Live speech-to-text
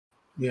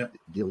Yeah.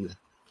 Deal.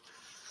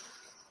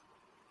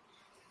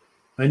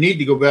 I need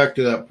to go back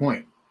to that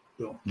point.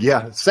 So.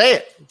 Yeah, say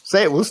it.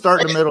 Say it. We'll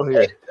start in the middle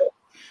here.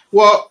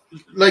 Well,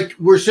 like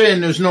we're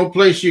saying, there's no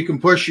place you can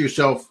push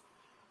yourself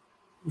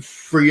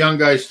for young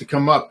guys to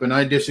come up, and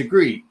I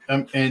disagree.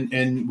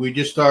 And we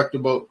just talked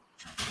about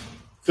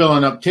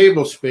filling up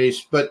table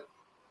space, but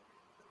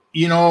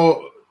you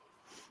know,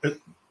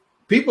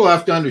 people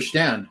have to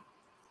understand.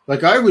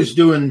 Like I was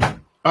doing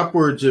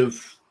upwards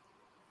of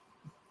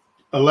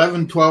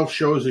 11, 12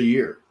 shows a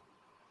year,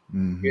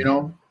 you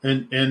know,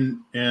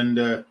 and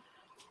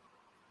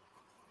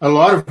a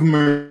lot of them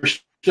are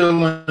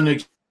still in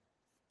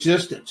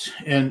existence.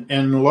 And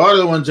a lot of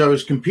the ones I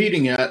was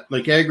competing at,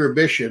 like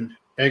Agribition,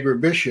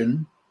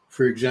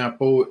 for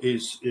example,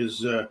 is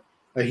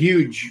a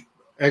huge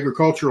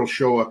agricultural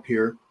show up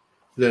here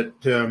that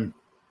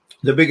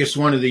the biggest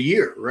one of the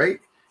year, right?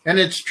 And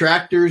it's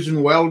tractors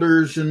and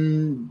welders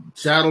and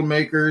saddle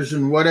makers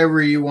and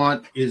whatever you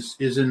want is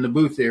in the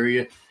booth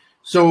area.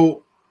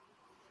 So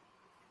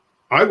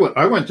I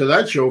went to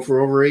that show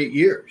for over 8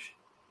 years,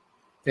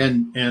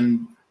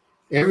 and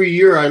every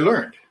year I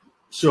learned.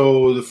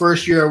 So the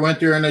first year I went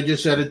there and I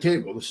just had a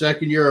table. The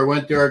second year I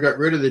went there, I got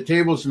rid of the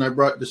tables and I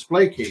brought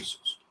display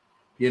cases,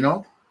 you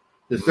know.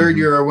 The third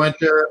year I went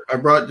there, I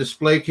brought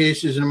display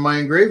cases in my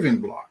engraving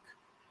block.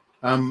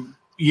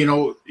 You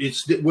know,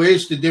 it's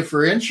ways to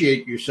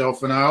differentiate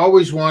yourself. And I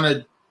always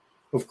wanted,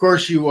 of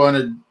course, you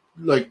wanted,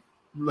 like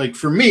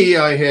for me,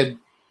 I had,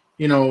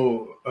 you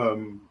know,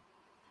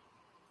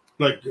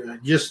 like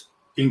just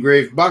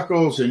engraved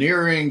buckles and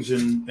earrings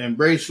and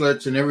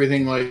bracelets and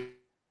everything like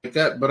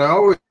that. But I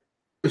always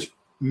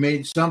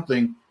made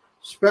something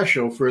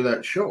special for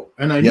that show.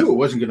 And I knew it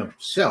wasn't going to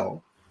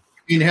sell.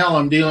 I mean, hell,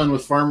 I'm dealing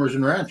with farmers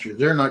and ranchers.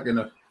 They're not going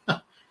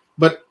to,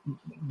 but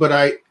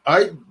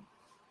I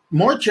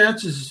more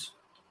chances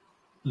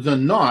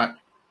than not,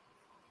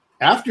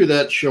 after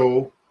that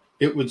show,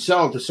 it would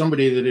sell to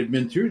somebody that had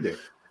been through there.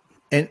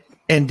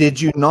 And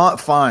did you not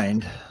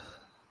find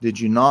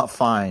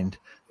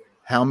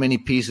how many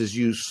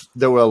pieces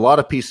there were a lot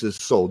of pieces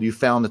sold. You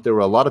found that there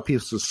were a lot of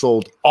pieces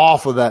sold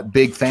off of that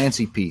big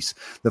fancy piece.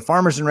 The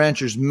farmers and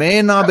ranchers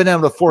may not have been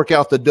able to fork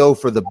out the dough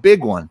for the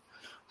big one,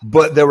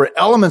 but there were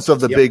elements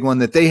of the big one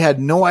that they had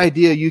no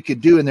idea you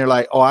could do. And they're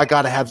like, oh, I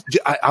gotta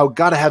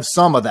have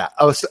some of that.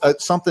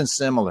 Something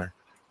similar.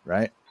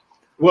 Right.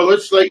 Well,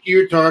 it's like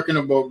you're talking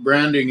about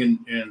branding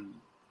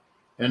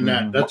and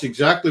that. That's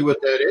exactly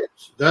what that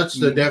is. That's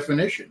the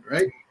definition,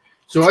 right?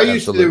 So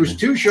there was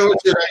 2 shows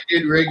that I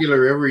did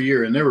regular every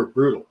year, and they were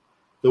brutal.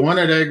 The one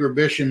at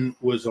Agribition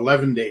was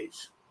 11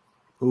 days.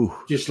 Ooh.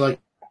 Just like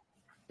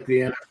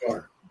the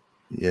NFR.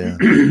 Yeah.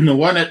 The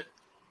one at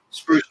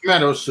Spruce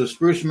Meadows. So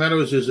Spruce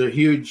Meadows is a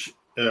huge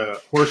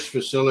horse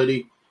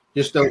facility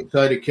just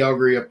outside of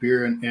Calgary up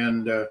here,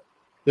 and they're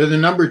the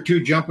number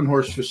 2 jumping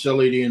horse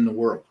facility in the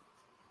world.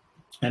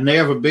 And they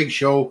have a big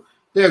show.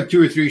 They have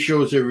 2 or 3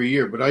 shows every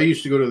year, but I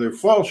used to go to their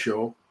fall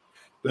show,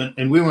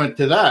 and we went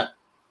to that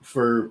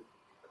for,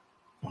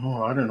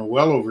 I don't know,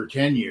 well over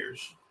 10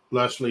 years,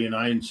 Leslie and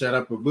I, and set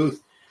up a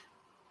booth.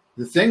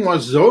 The thing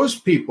was, those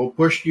people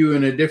pushed you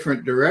in a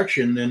different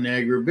direction than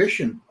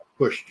Agribition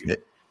pushed you.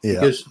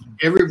 Yeah. Because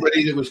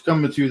everybody that was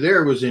coming through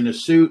there was in a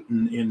suit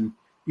and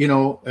you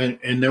know,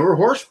 and there were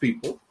horse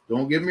people,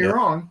 don't get me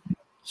wrong.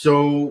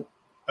 So,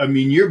 I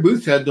mean, your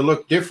booth had to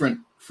look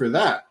different for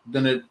that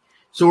than it.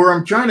 So where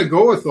I'm trying to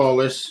go with all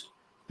this,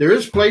 there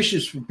is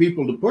places for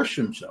people to push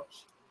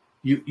themselves.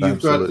 You've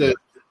Absolutely. Got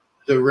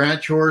the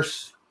ranch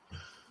horse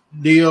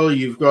deal,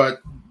 you've got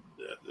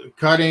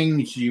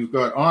cuttings, you've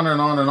got on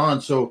and on and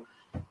on. So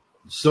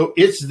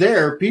it's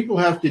there. People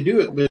have to do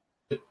it, but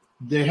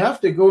they have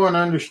to go and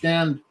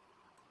understand.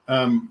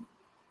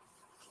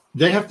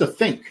 They have to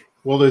think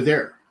while they're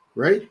there,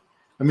 right?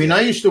 I mean,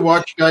 I used to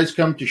watch guys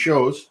come to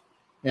shows,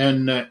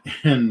 and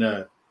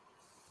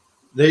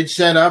they'd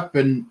set up,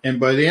 and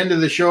by the end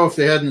of the show, if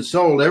they hadn't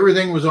sold,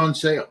 everything was on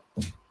sale,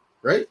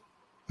 right?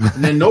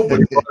 And then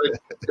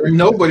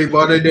nobody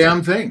bought a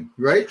damn thing,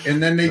 right?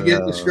 And then they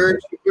get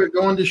discouraged to quit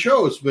going to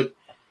shows. But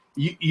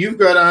you've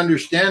got to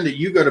understand that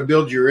you've got to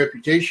build your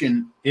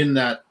reputation in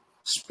that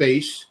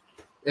space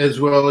as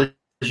well as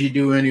you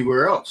do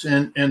anywhere else.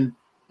 And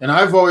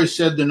I've always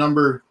said the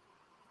number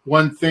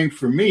one thing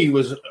for me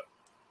was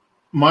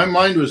my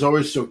mind was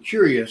always so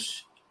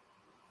curious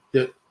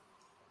that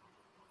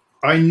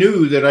I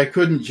knew that I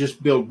couldn't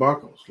just build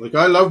buckles. Like,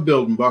 I love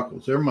building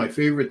buckles. They're my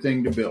favorite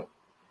thing to build.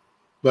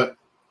 But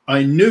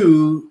I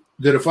knew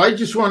that if I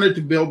just wanted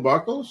to build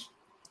buckles,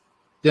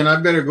 then I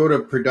better go to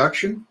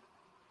production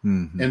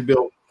and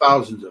build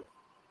thousands of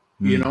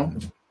them, you know?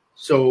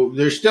 So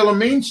they're still a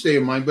mainstay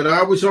of mine, but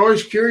I was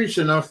always curious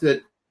enough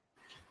that,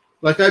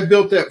 like, I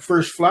built that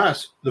first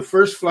flask. The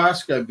first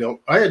flask I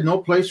built, I had no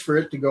place for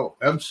it to go.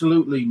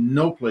 Absolutely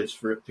no place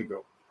for it to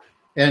go.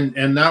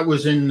 And that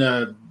was in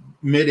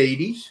mid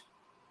 80s.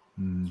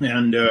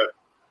 And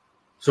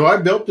so I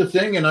built the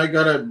thing, and I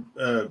got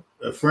a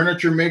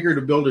furniture maker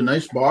to build a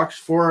nice box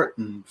for it,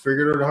 and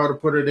figured out how to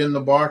put it in the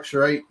box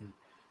right. And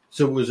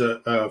so it was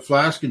a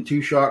flask and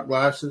 2 shot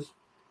glasses.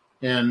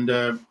 And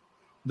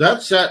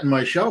that sat in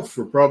my shelf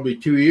for probably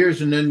 2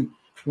 years. And then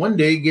one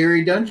day,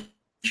 Gary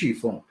Dunshee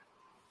phoned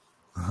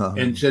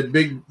and said,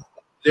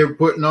 they're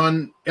putting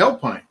on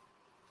Alpine.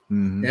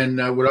 Mm-hmm.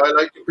 And would I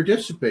like to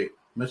participate?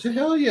 I said,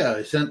 hell yeah.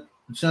 I sent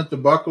the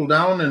buckle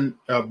down and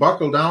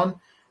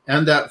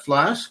that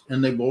flask,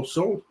 and they both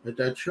sold at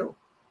that show.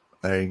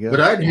 There you go.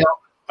 But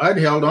I'd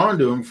held on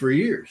to them for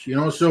years,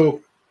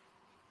 so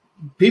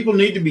people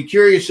need to be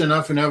curious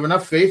enough and have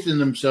enough faith in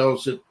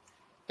themselves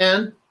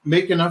and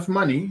make enough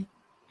money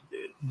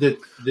that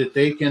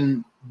they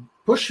can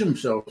push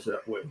themselves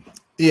that way.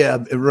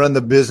 Yeah, run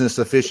the business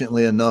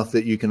efficiently enough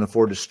that you can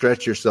afford to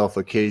stretch yourself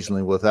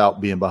occasionally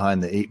without being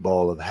behind the 8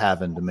 ball of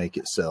having to make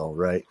it sell,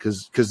 right?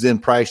 Because then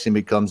pricing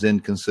becomes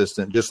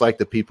inconsistent, just like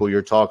the people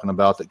you're talking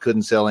about that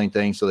couldn't sell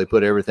anything, so they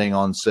put everything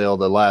on sale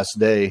the last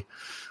day,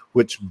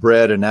 which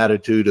bred an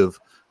attitude of,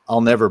 I'll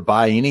never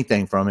buy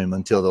anything from him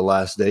until the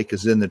last day,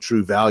 because then the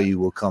true value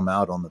will come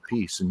out on the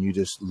piece, and you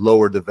just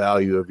lowered the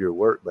value of your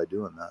work by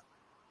doing that.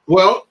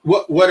 Well,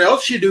 what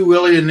else you do,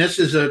 Willie, and this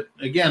is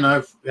again,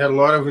 I've had a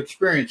lot of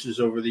experiences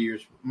over the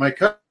years. My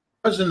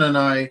cousin and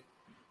I,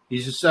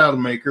 he's a saddle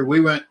maker.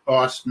 We went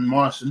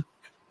Mawson.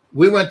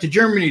 We went to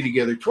Germany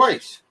together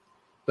twice,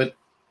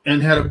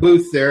 and had a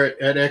booth there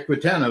at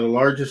Equitana, the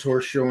largest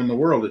horse show in the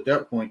world at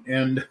that point.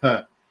 And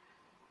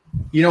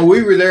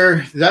we were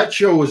there. That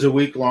show was a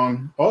week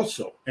long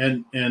also,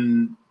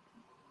 and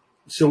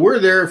so we're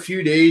there a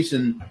few days,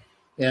 and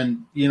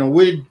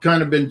we'd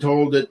kind of been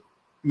told that,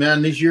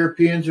 man, these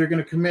Europeans are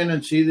going to come in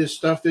and see this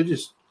stuff. They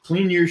just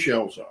clean your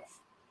shells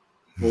off.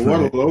 Well,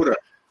 what a load of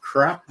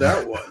crap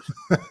that was.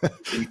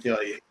 Let me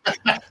tell you.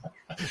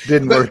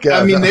 Didn't work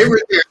out. I mean, they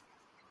were there.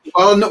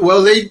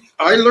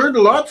 I learned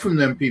a lot from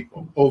them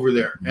people over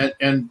there.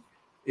 And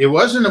it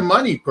wasn't a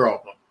money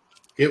problem.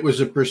 It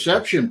was a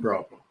perception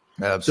problem.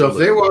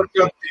 Absolutely. So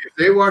if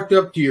they walked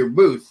up to your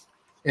booth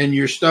and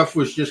your stuff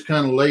was just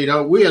kind of laid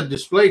out, we had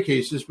display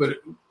cases, but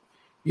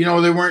they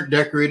weren't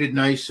decorated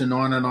nice and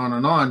on and on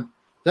and on.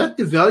 That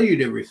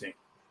devalued everything,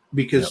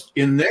 because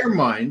in their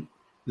mind,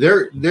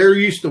 they're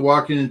used to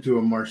walking into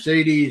a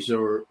Mercedes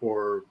or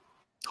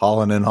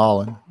Holland, and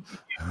so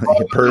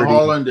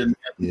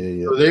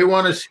they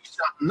want to see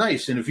something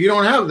nice. And if you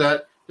don't have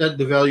that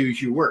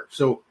devalues your work.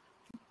 So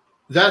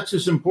that's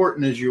as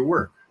important as your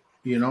work,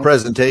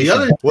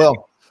 Presentation.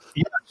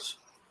 Yes.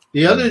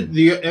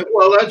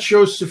 That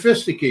shows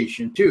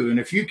sophistication too. And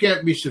if you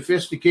can't be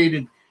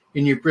sophisticated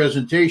in your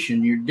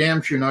presentation, you're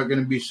damn sure not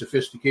going to be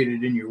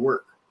sophisticated in your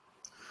work.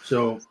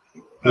 So,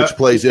 which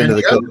plays into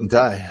the coat and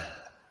tie.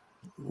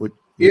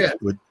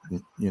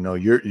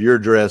 Your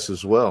dress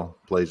as well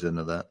plays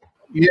into that.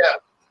 Yeah.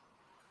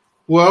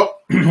 Well,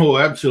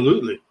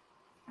 absolutely.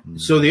 Mm-hmm.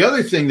 So the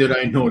other thing that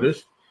I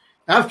noticed,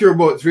 after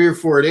about 3 or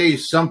 4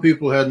 days, some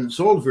people hadn't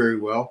sold very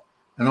well,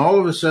 and all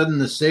of a sudden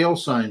the sale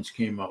signs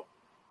came out.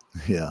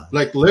 Yeah.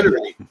 Like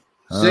literally,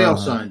 sale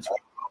signs came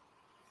out.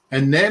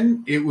 And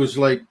then it was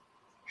like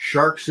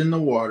sharks in the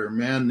water,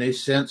 man. They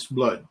sensed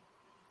blood.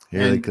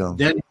 Here they come.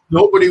 Then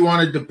nobody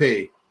wanted to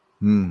pay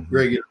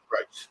regular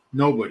price.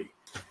 Nobody.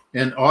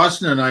 And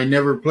Austin and I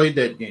never played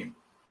that game.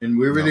 And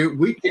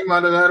we came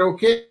out of that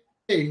okay,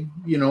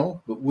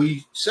 but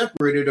we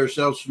separated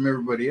ourselves from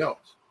everybody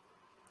else.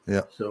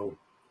 Yeah. So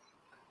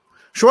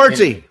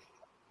Schwartzy,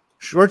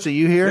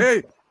 you here?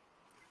 Hey,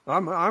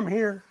 I'm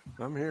here.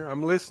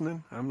 I'm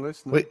listening.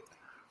 Wait,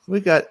 we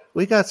got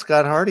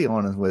Scott Hardy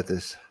on with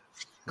us.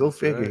 Go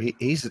figure. Right.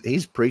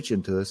 He's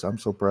preaching to us. I'm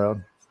so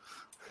proud.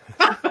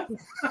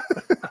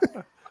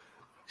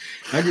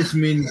 I just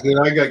mean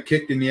that I got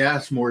kicked in the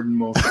ass more than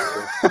most.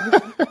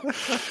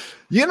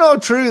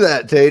 True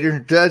that,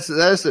 Tater. That's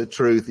the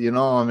truth.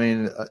 I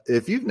mean,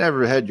 if you've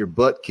never had your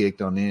butt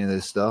kicked on any of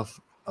this stuff,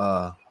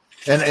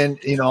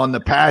 and on the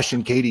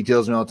passion, Katie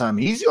tells me all the time,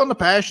 easy on the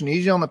passion.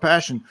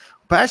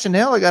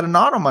 Hell, I got a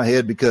knot on my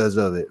head because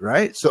of it,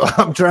 right? So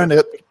I'm trying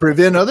to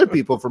prevent other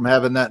people from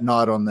having that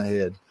knot on the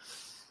head.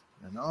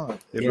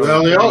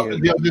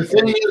 The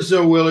thing is,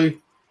 though,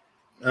 Willie,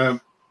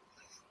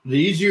 the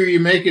easier you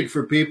make it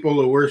for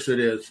people, the worse it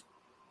is.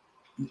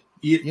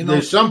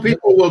 There's some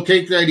people will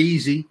take that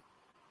easy,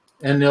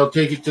 and they'll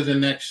take it to the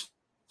next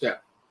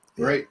step,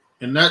 right?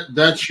 And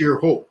that's your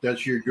hope,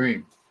 that's your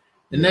dream.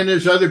 And then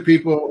there's other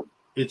people.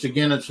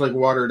 It's like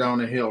water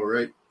down a hill,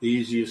 right? The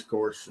easiest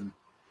course,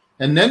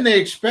 and then they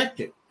expect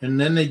it, and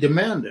then they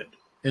demand it,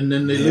 and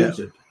then they lose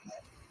it.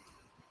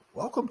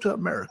 Welcome to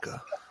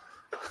America.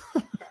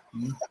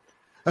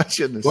 I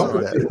shouldn't have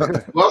said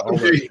that.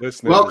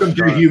 Welcome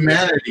to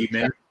humanity,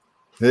 man.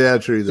 Yeah,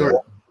 true.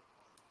 That.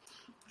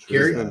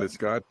 Cary? Listening to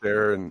Scott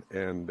there, and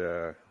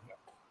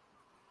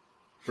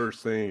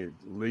first thing that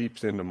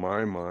leaps into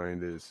my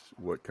mind is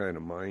what kind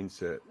of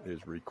mindset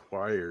is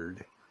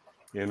required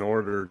in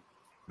order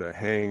to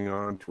hang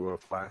on to a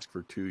flask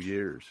for 2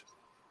 years.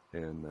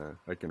 And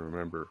I can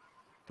remember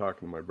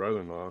talking to my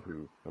brother-in-law,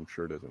 who I'm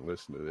sure doesn't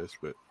listen to this,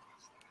 but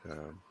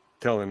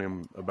telling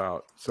him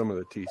about some of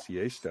the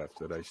TCA stuff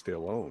that I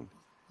still own.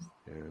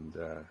 And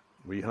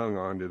we hung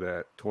on to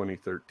that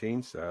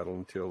 2013 saddle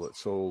until it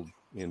sold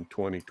in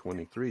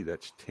 2023.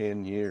 That's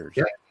 10 years.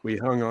 Yeah. We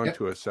hung on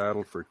to a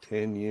saddle for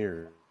 10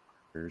 years,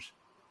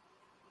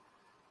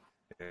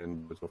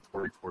 and it was a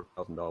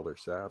 $44,000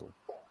 saddle.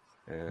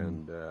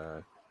 And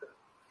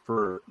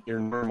for your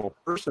normal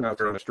person out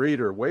there on the street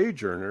or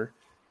wage earner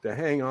to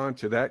hang on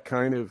to that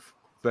kind of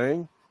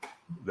thing,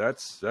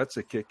 that's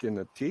a kick in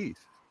the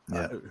teeth.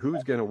 Yeah.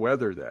 Who's going to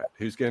weather that?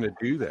 Who's going to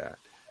do that?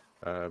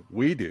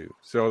 We do.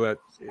 So that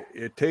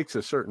it takes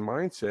a certain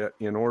mindset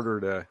in order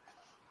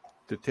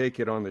to take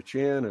it on the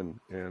chin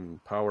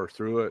and power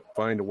through it,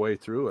 find a way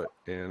through it,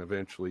 and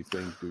eventually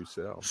things do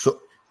sell. So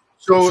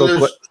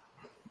there's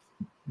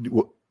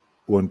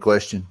one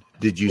question: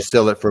 did you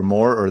sell it for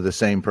more or the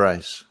same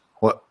price?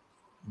 What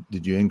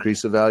did you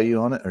increase the value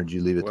on it, or did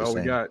you leave it the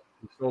same?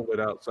 We sold it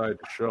outside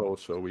the show,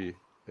 so we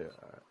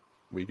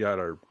got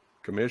our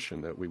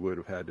commission that we would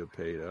have had to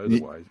pay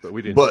otherwise, but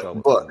we didn't sell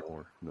it for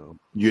more. No,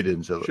 you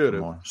didn't sell it for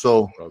more.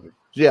 So probably.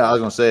 Yeah, I was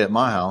gonna say at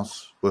my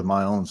house with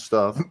my own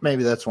stuff.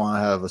 Maybe that's why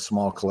I have a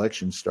small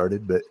collection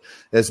started. But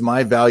as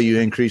my value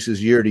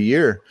increases year to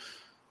year,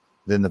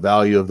 then the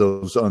value of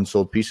those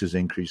unsold pieces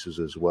increases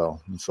as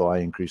well, and so I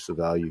increase the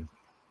value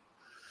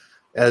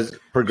as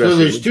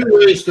progressively. So there's two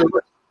ways to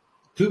look.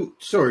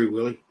 Sorry,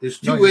 Willie. There's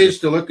two ways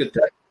to look at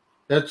that.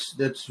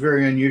 That's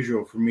very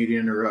unusual for me to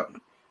interrupt.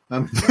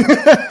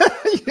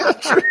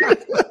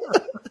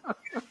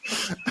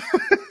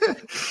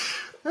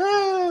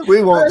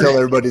 We won't tell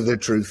everybody the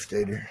truth,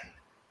 Stater.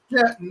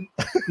 Yeah.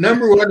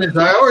 Number one is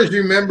I always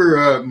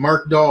remember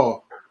Mark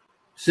Dahl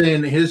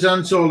saying his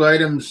unsold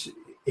items,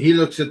 he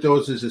looks at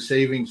those as a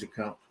savings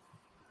account.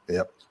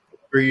 Yep.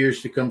 For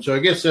years to come. So I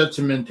guess that's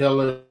a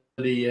mentality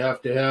you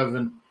have to have.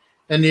 And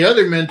the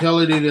other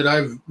mentality that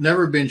I've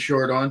never been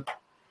short on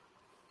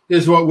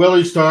is what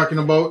Willie's talking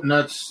about, and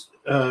that's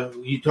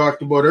you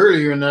talked about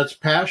earlier, and that's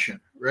passion,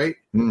 right?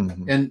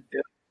 Mm-hmm. And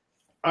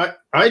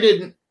I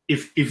didn't.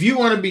 If you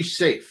want to be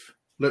safe,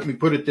 let me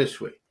put it this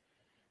way: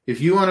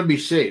 if you want to be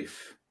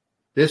safe,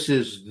 this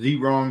is the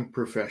wrong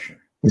profession.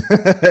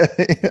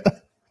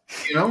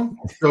 You know,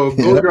 so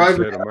go drive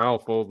a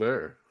mouthful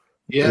there.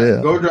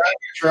 Yeah, go drive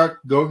your truck,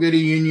 go get a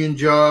union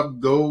job,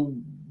 go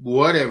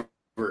whatever.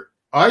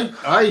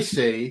 I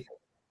say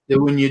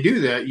that when you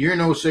do that, you're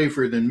no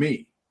safer than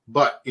me,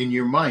 but in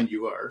your mind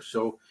you are.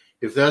 So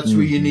if that's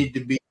where you need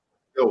to be,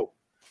 go.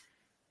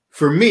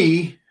 For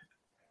me,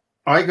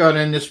 I got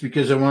in this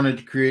because I wanted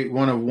to create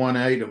one-of-one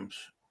items.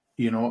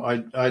 You know,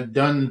 I'd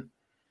done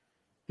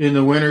in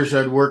the winters,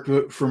 I'd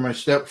worked for my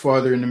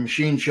stepfather in the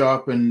machine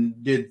shop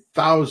and did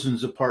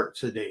thousands of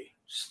parts a day,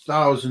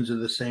 thousands of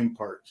the same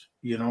parts,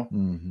 you know,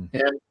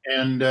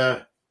 and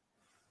I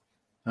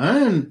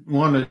didn't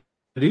want to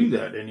do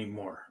that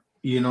anymore,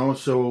 you know.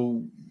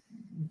 So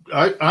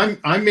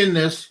I'm in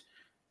this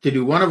to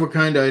do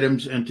one-of-a-kind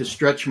items and to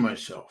stretch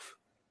myself.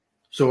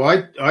 So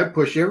I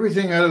push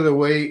everything out of the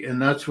way,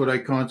 and that's what I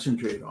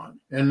concentrate on.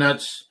 And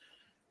that's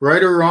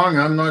right or wrong.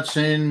 I'm not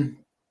saying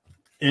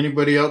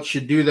anybody else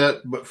should do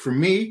that. But for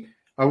me,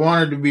 I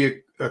wanted to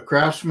be a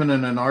craftsman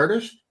and an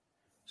artist.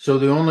 So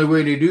the only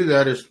way to do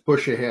that is to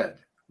push ahead,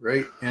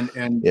 right?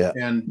 And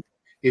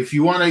if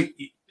you want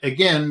to,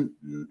 again,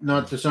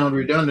 not to sound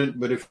redundant,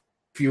 but if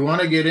you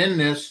want to get in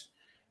this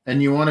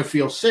and you want to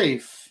feel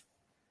safe,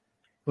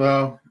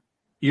 well,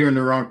 you're in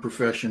the wrong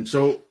profession.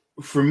 So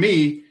for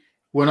me,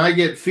 when I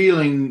get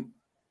feeling,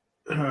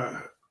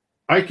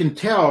 I can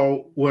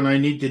tell when I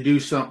need to do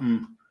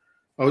something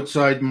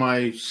outside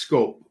my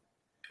scope,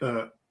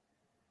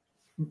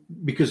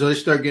 because I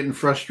start getting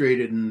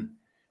frustrated and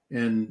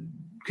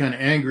kind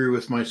of angry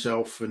with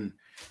myself, and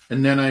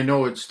then I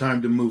know it's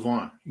time to move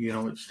on. You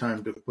know, it's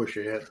time to push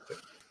ahead.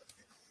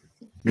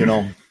 You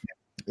know,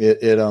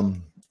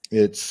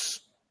 it's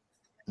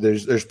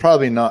there's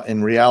probably not,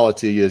 in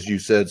reality, as you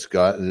said,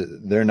 Scott,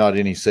 they're not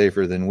any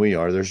safer than we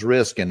are. There's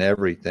risk in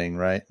everything,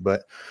 right?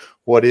 But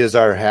what is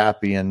our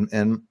happy,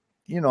 and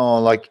you know,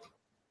 like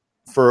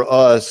for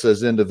us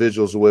as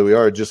individuals, the way we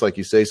are, just like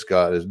you say,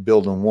 Scott, is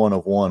building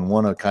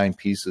one-of-a-kind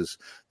pieces.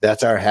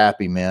 That's our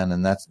happy, man.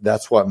 And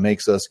that's what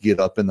makes us get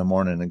up in the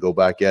morning and go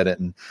back at it.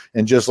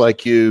 And just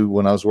like you,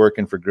 when I was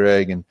working for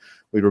Greg and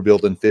we were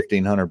building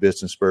 1,500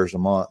 business spurs a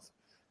month,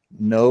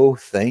 no,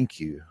 thank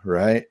you.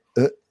 Right.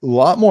 A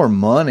lot more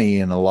money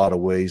in a lot of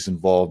ways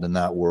involved in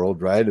that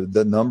world, right?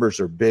 The numbers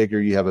are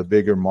bigger. You have a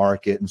bigger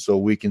market. And so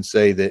we can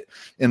say that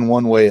in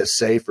one way it's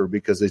safer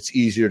because it's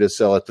easier to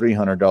sell a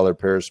 $300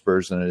 pair of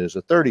spurs than it is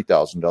a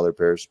 $30,000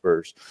 pair of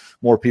spurs.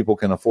 More people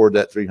can afford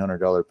that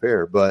 $300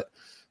 pair, but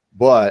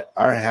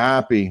our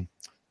happy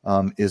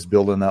is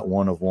building that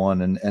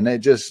one-of-one. And it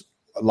just,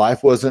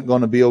 life wasn't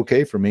going to be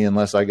okay for me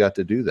unless I got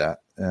to do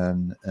that.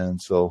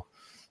 And so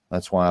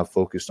that's why I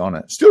focused on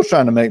it. Still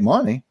trying to make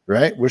money,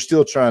 right? We're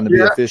still trying to be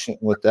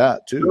efficient with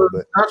that too.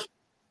 But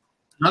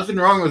nothing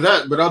wrong with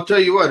that. But I'll tell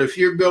you what: if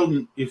you're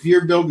building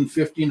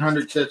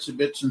 1,500 sets of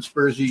bits and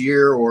spurs a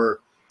year, or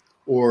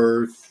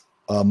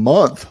a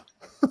month,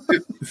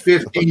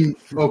 15,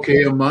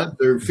 okay, a month,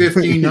 or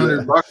 $1,500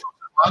 a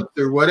month,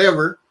 or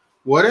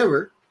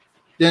whatever,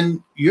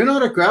 then you're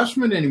not a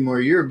craftsman anymore.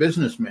 You're a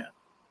businessman.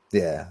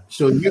 Yeah.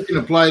 So you can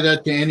apply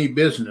that to any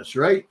business,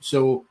 right?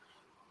 So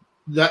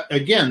that,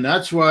 again,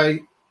 that's why.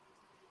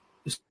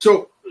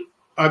 So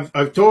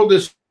I've told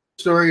this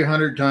story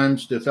 100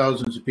 times to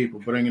thousands of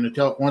people, but I'm going to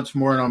tell it once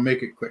more, and I'll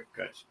make it quick,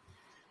 guys.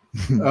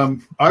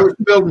 I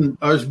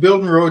was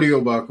building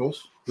rodeo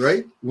buckles,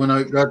 right, when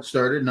I got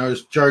started, and I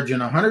was charging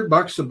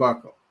 $100 a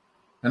buckle,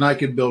 and I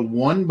could build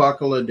one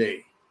buckle a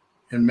day.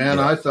 And man,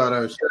 I thought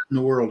I was setting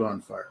the world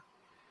on fire.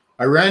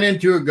 I ran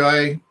into a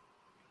guy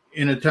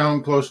in a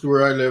town close to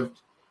where I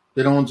lived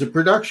that owns a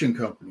production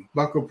company,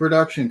 buckle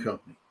production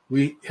company.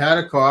 We had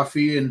a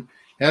coffee and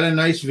had a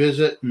nice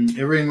visit and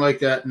everything like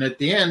that. And at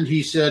the end,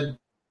 he said,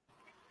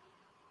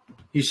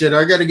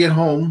 I got to get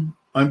home.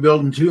 I'm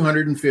building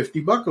 250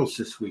 buckles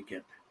this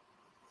weekend.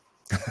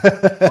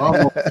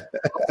 Almost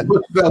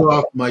fell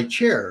off my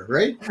chair,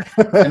 right?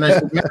 And I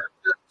said, man,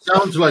 that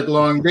sounds like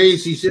long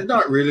days. He said,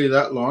 not really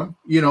that long,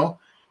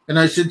 And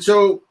I said,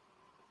 so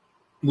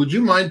would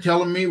you mind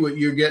telling me what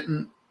you're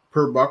getting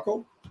per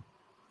buckle?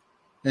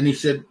 And he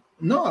said,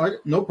 no,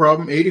 no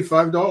problem,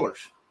 $85.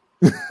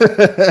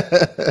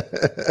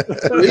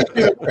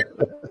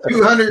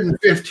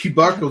 250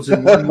 buckles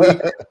in 1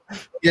 week,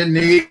 getting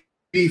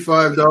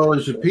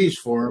 $85 a piece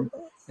for them,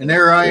 and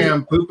there I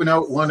am pooping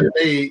out one a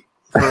day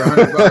for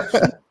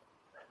 $100.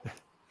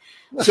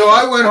 So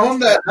I went home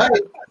that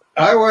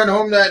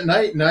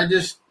night. And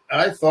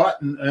I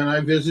thought, and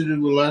I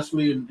visited with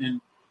Leslie, and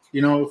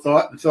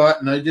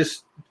thought, and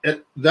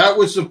that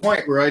was the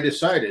point where I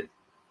decided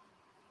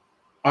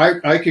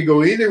I could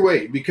go either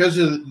way because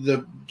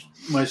of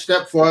my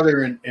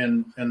stepfather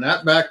and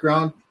that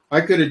background. I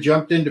could have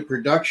jumped into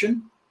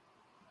production,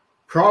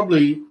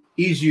 probably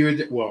easier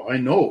than what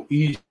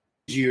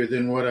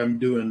I'm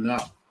doing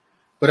now.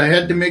 But I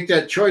had to make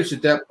that choice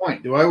at that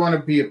point. Do I want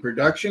to be a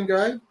production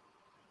guy,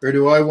 or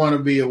do I want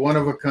to be a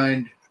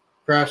one-of-a-kind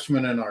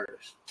craftsman and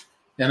artist?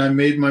 And I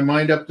made my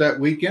mind up that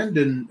weekend,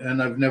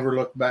 and I've never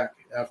looked back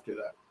after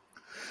that.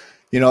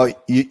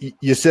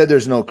 You said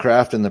there's no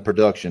craft in the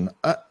production.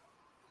 I'm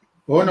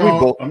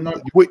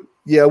not.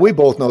 We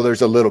both know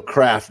there's a little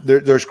craft.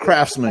 There's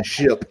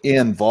craftsmanship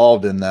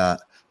involved in that,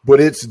 but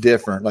it's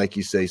different. Like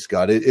you say,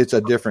 Scott, it's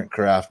a different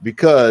craft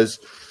because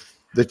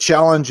the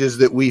challenges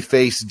that we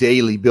face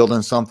daily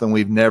building something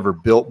we've never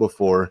built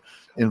before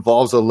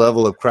involves a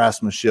level of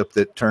craftsmanship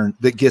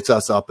that gets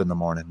us up in the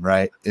morning,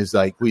 right? It's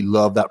like we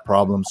love that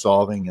problem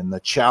solving and the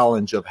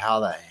challenge of how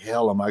the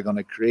hell am I going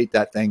to create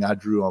that thing I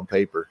drew on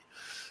paper.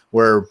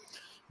 Where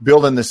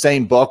building the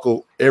same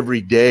buckle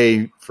every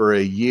day for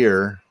a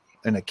year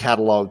in a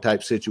catalog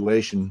type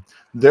situation,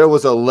 there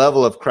was a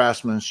level of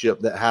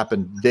craftsmanship that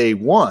happened day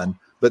one,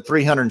 but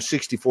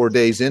 364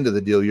 days into the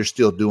deal, you're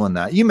still doing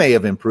that. You may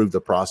have improved the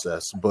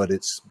process, but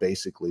it's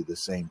basically the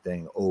same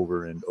thing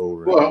over and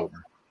over and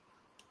over.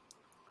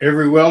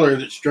 Every welder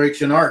that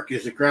strikes an arc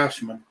is a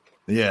craftsman.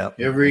 Yeah.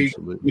 Every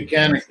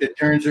mechanic that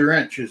turns a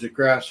wrench is a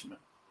craftsman.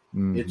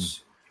 Mm-hmm.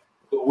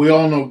 We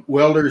all know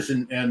welders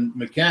and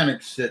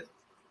mechanics that,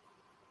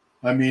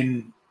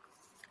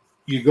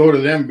 you go to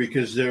them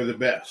because they're the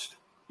best.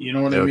 You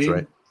know what I mean?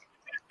 Right.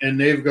 And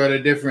they've got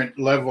a different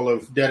level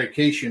of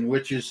dedication,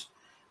 which is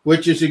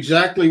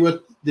exactly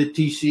what the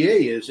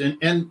TCA is.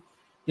 And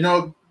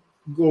go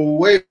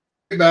way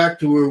back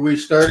to where we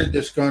started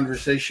this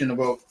conversation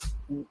about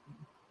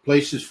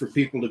places for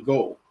people to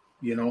go,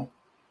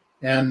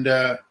 and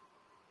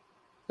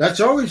that's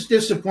always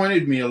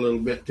disappointed me a little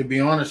bit, to be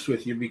honest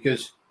with you,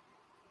 because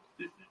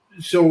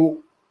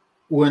so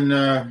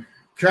when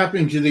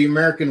Trapping to the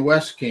American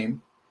West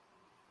came,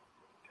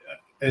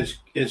 as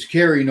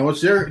Cary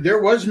knows,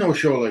 there was no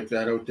show like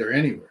that out there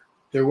anywhere.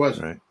 There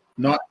wasn't. Right.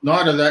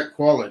 Not of that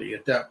quality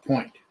at that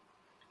point.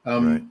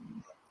 Right.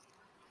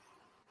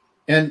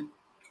 And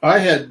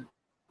I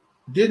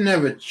didn't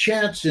have a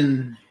chance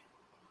in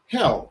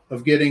hell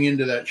of getting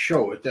into that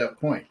show at that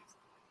point.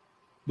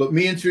 But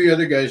me and three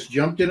other guys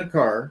jumped in a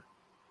car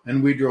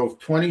and we drove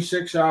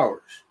 26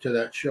 hours to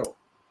that show.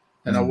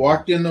 And I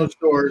walked in those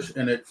doors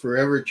and it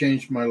forever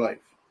changed my life.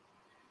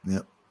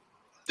 Yep.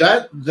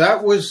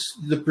 That was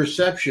the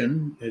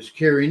perception, as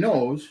Cary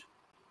knows,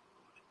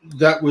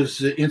 that was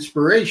the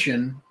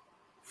inspiration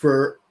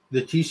for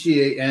the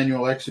TCA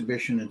annual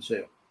exhibition and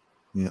sale.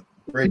 Yep.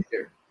 Right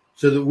there.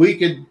 So that we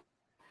could,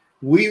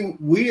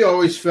 we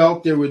always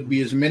felt there would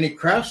be as many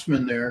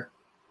craftsmen there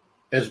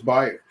as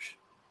buyers,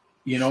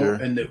 sure.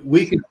 And that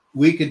we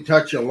could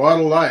touch a lot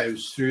of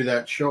lives through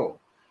that show.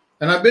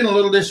 And I've been a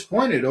little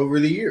disappointed over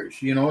the years,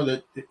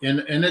 that,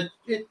 and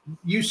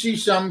you see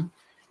some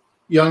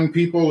young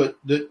people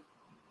that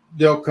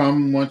they'll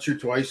come once or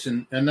twice,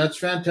 and that's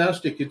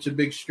fantastic. It's a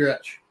big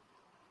stretch.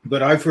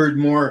 But I've heard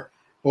more,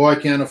 I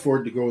can't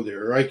afford to go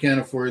there, or I can't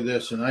afford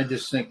this. And I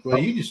just think, well,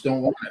 you just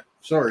don't want it.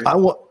 Sorry.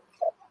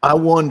 I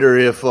wonder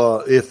if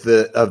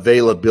the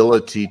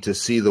availability to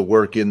see the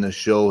work in the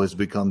show has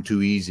become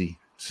too easy,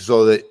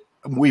 so that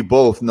we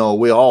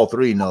all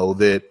three know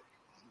that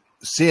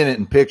seeing it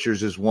in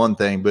pictures is one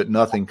thing, but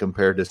nothing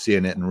compared to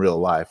seeing it in real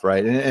life.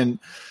 Right. And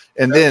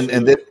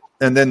then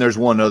And then there's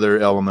one other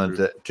element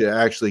that to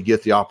actually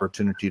get the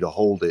opportunity to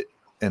hold it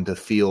and to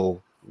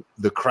feel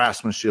the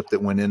craftsmanship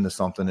that went into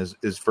something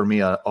is for me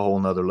a whole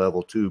nother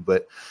level too.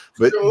 But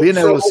being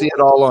able to see it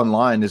all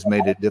online has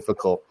made it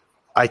difficult.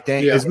 I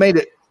think has made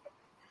it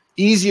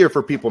easier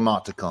for people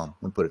not to come,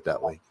 and put it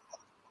that way.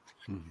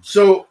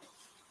 So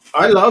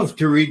I love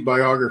to read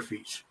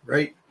biographies,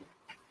 right?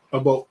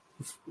 About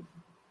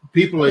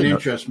people that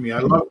interest me. I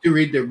love to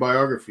read their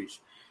biographies.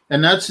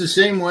 And that's the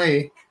same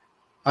way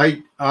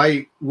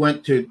I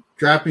went to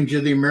Trappings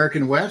of the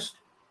American West.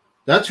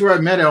 That's where I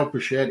met Al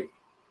Pachetti.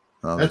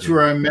 Oh, that's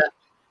where I met.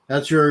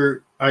 That's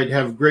where I'd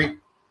have great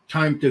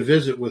time to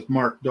visit with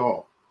Mark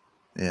Dahl.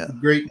 Yeah.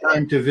 Great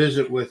time to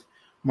visit with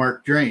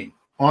Mark Drain.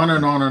 On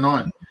and on and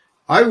on.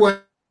 I went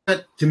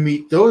to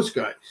meet those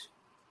guys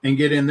and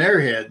get in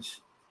their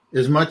heads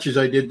as much as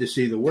I did to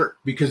see the work,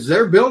 because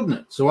they're building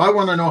it. So I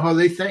want to know how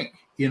they think,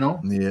 you know?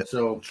 Yeah.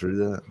 So true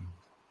that.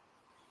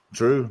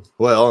 True.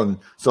 Well, and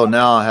so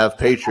now I have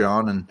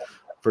Patreon, and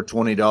for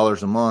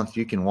 $20 a month,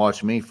 you can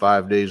watch me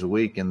 5 days a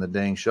week in the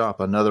dang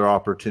shop. Another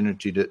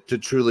opportunity to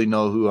truly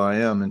know who I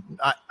am. And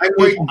I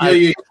wait until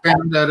you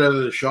expand that out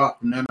of the shop,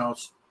 and then I'll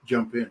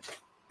jump in.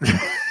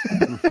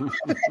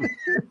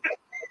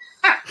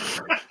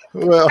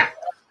 Well,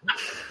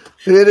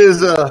 it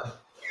is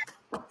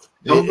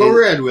Don't go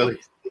red, Willie.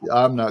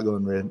 I'm not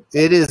going red.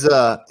 It is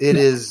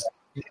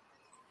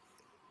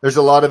there's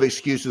a lot of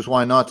excuses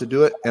why not to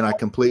do it, and I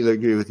completely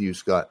agree with you,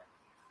 Scott.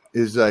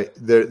 Is there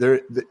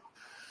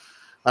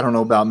I don't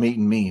know about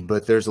meeting me,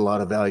 but there's a lot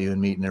of value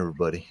in meeting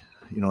everybody,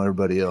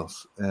 everybody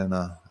else, and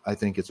I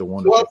think it's a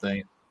wonderful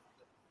thing.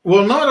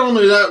 Well, not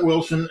only that,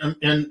 Wilson,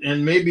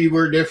 and maybe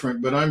we're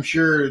different, but I'm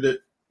sure that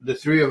the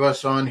three of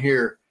us on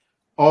here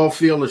all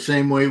feel the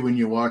same way when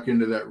you walk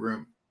into that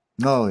room.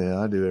 Oh yeah,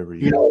 I do every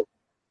year. You know,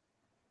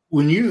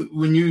 when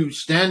you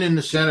stand in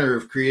the center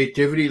of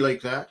creativity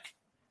like that,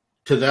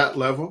 to that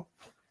level,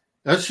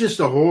 that's just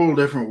a whole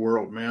different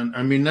world, man.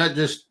 I mean,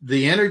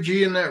 the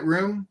energy in that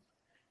room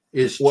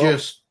is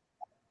just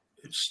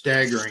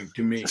staggering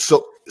to me.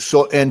 So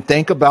and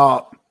think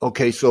about,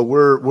 okay, so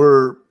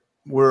we're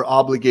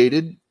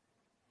obligated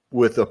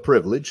with a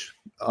privilege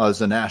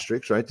as an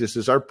asterisk, right? This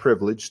is our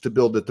privilege to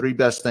build the three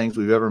best things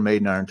we've ever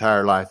made in our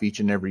entire life, each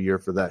and every year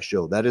for that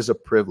show. That is a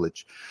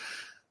privilege.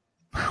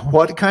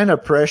 What kind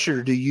of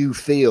pressure do you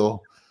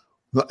feel?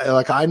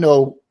 Like, I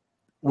know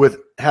with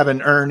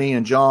having Ernie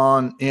and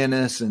John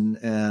Ennis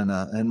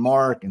and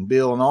Mark and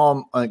Bill and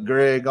all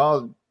Greg,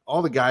 all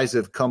the guys that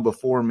have come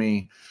before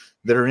me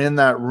that are in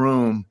that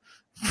room,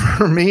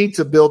 for me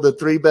to build the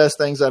three best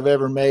things I've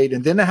ever made,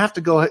 and then I have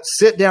to go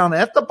sit down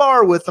at the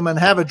bar with them and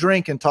have a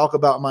drink and talk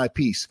about my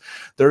piece.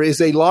 There is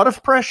a lot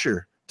of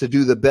pressure to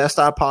do the best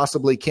I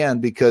possibly can,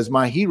 because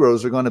my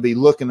heroes are going to be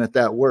looking at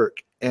that work,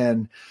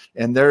 and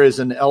there is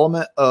an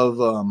element of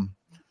what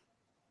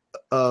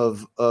am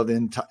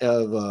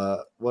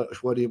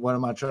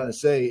I trying to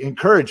say?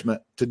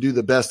 Encouragement to do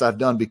the best I've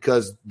done,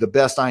 because the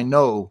best I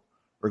know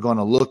are going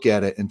to look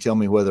at it and tell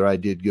me whether I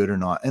did good or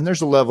not. And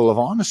there's a level of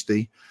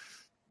honesty.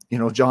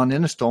 John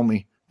Ennis told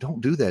me,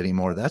 don't do that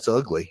anymore. That's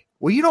ugly.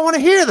 Well, you don't want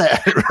to hear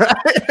that,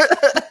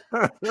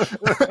 right?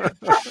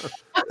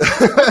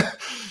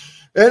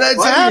 And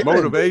it's happened.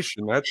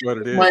 Motivation. That's what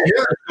it is. My hair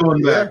is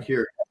going back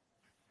here.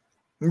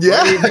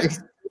 Yeah.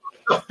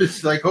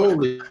 It's like,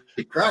 holy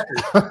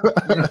crackers.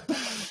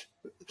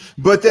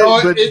 But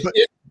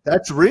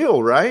that's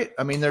real, right?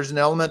 I mean, there's an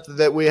element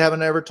that we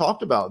haven't ever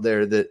talked about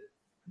there, that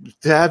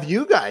to have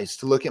you guys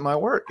to look at my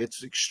work.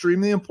 It's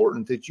extremely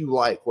important that you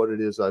like what it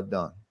is I've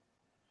done.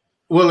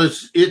 Well,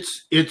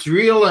 it's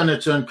real, and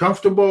it's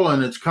uncomfortable,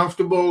 and it's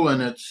comfortable,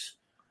 and it's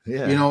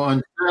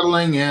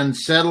unsettling and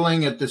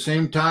settling at the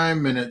same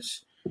time, and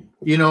it's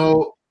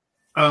you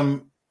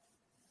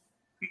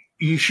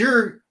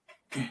sure.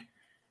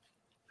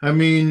 I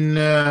mean,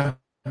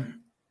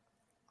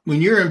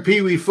 when you're in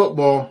Pee Wee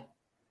football,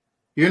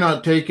 you're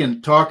not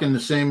talking the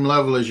same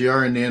level as you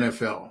are in the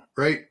NFL,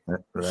 right? Right.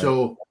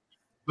 So,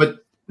 but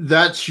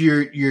that's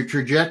your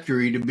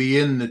trajectory to be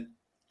in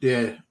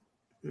the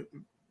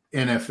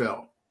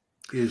NFL.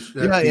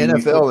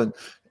 NFL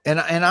and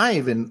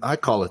I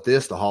call it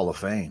the Hall of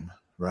Fame,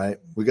 right?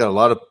 We got a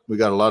lot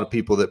of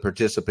people that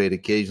participate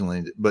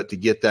occasionally, but to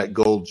get that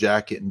gold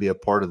jacket and be a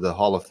part of the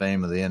Hall of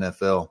Fame of the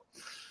NFL,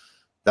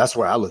 that's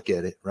where I look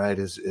at it, right?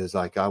 Is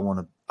like I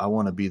want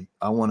to be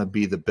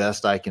the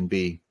best I can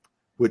be,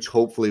 which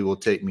hopefully will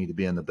take me to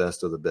being the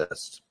best of the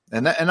best.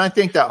 And I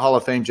think that Hall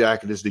of Fame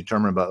jacket is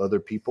determined by other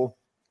people.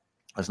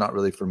 It's not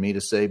really for me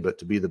to say, but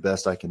to be the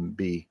best I can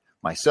be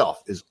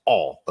myself is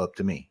all up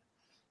to me.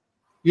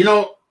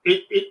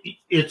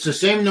 It's the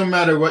same no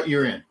matter what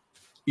you're in.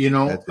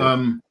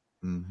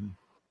 Mm-hmm.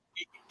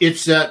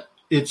 It's that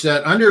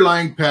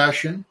underlying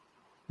passion,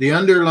 the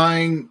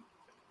underlying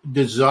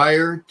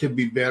desire to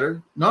be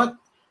better, not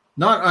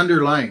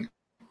underlying,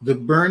 the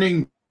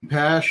burning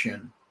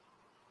passion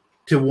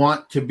to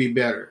want to be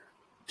better.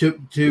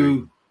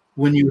 To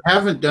when you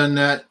haven't done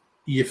that,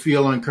 you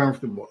feel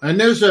uncomfortable. And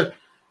there's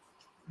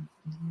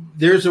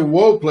there's a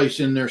whoa place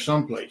in there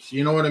someplace.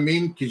 You know what I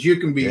mean? Because you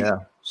can be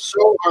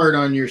so hard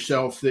on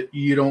yourself that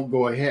you don't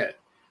go ahead.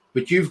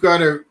 But you've got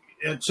to,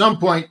 at some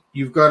point,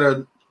 you've got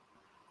to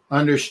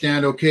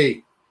understand,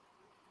 okay,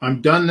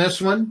 I'm done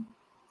this one.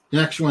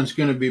 Next one's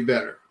going to be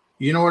better.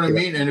 You know what I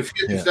mean? And if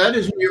that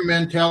isn't your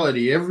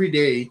mentality every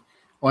day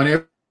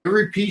on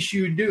every piece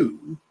you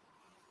do,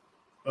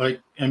 like,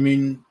 I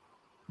mean,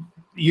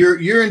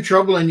 you're in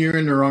trouble and you're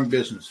in the wrong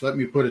business. Let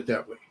me put it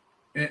that way.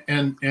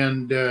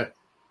 And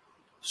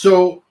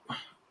so,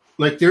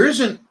 like, there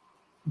isn't.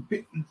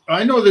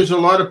 I know there's a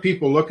lot of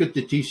people look at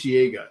the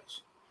TCA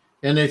guys,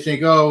 and they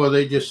think, oh, well,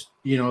 they just,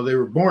 they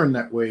were born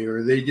that way,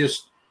 or they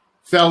just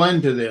fell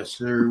into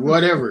this, or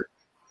whatever.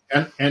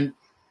 And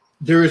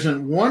there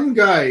isn't one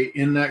guy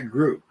in that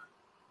group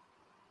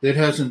that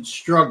hasn't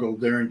struggled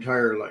their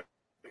entire life.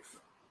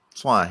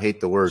 That's why I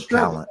hate the word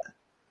talent.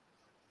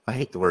 I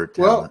hate the word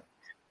talent.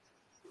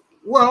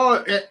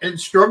 Well, and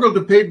struggled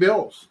to pay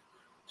bills.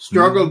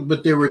 Struggled,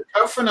 but they were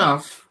tough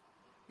enough.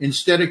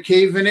 Instead of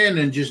caving in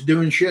and just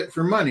doing shit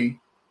for money,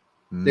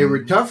 they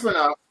were tough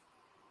enough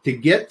to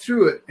get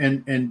through it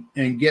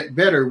and get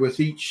better with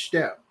each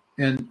step.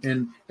 And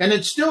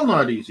it's still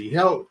not easy.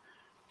 Hell,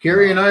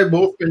 Cary and I have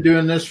both been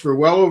doing this for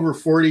well over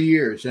 40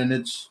 years, and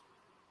it's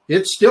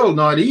still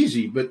not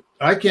easy, but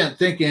I can't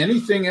think of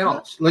anything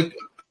else. Like,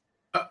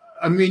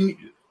 I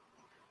mean,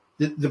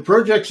 the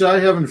projects I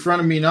have in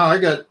front of me now, I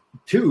got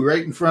 2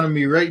 right in front of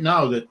me right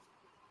now that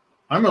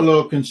I'm a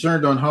little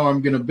concerned on how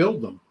I'm going to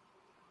build them.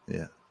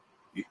 Yeah.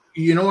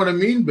 You know what I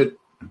mean? But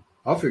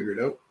I'll figure it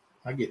out.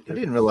 I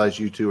didn't realize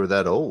you 2 are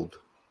that old.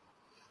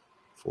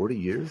 40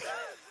 years?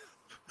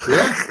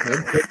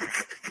 Yeah.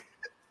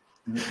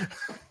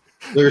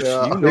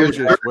 You know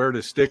just where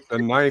to stick the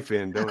knife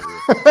in, don't you?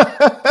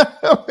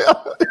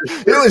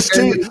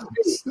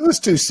 It was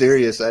too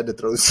serious. I had to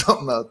throw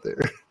something out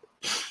there.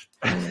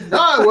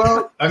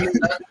 Well, I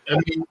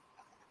mean,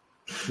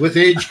 with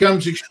age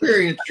comes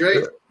experience,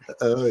 right?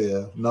 Oh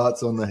yeah,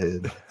 knots on the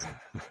head.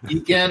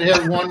 You can't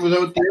have one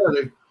without the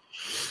other.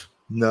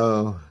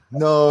 No,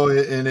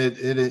 and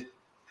it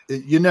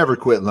you never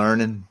quit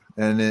learning,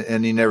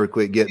 and you never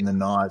quit getting the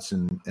knots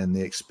and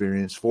the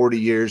experience. 40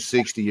 years,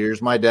 60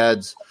 years. My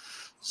dad's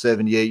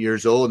 78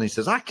 years old, and he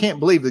says, I can't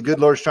believe the good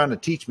Lord's trying to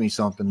teach me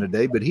something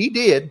today, but he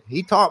did.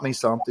 He taught me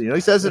something. He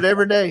says it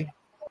every day.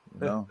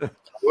 Well,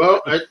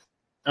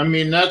 I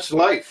mean, that's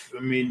life.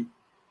 I mean,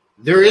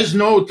 there is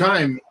no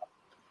time.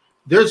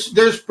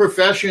 There's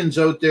professions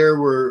out there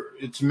where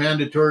it's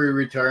mandatory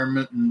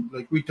retirement, and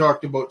like we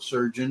talked about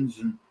surgeons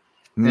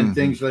and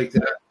things like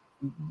that.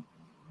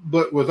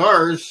 But with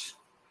ours,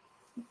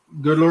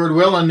 good Lord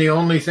willing, the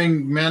only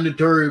thing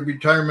mandatory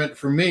retirement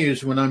for me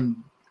is when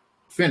I'm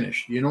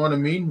finished. You know what I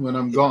mean? When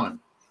I'm gone.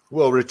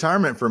 Well,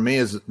 retirement for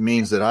me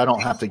means that I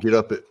don't have to get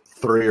up at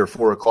 3 or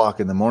 4 o'clock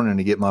in the morning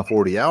to get my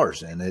 40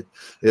 hours in. It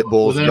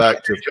boils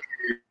back to,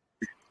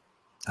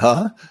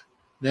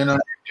 Then I'm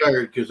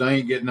retired because I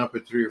ain't getting up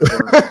at 3 or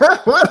 4.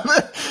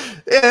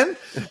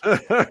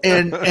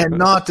 and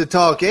not to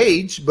talk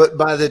age, but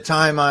by the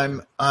time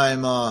I'm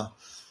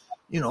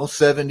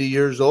 70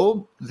 years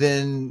old,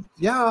 then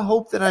I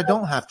hope that I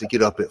don't have to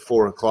get up at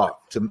 4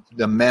 o'clock to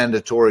the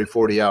mandatory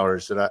 40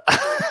 hours that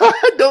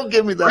I don't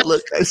give me that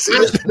look. I see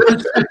it.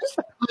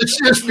 Let's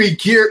just be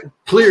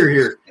clear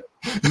here.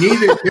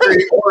 Neither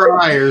Cary or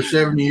I are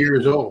 70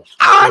 years old. So.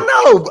 I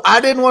know.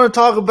 I didn't want to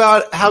talk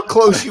about how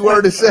close you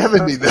were to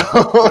 70,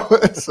 though.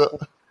 So.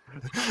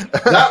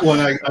 That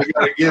one I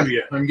got to give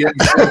you. I'm getting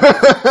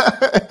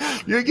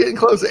close. You're getting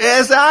close,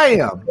 as I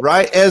am,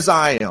 right? As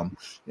I am.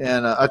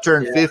 And I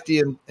turned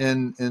 50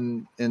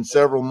 in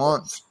several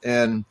months.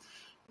 And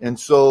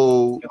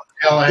so.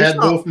 Hell, I had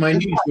both my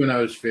knees when I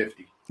was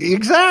 50.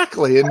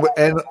 Exactly.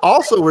 And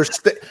also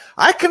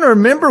I can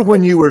remember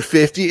when you were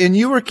 50 and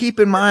you were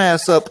keeping my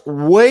ass up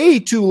way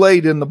too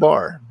late in the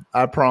bar.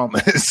 I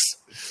promise.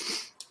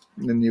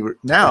 And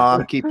now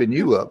I'm keeping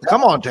you up.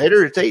 Come on,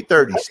 Tater. It's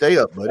 8:30. Stay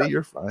up, buddy.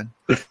 You're fine.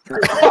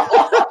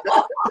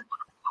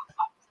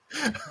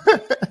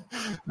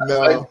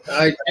 No.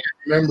 I can't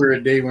remember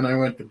a day when I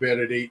went to bed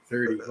at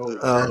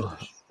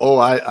 8:30.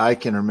 I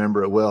can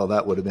remember it well.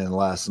 That would have been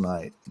last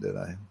night that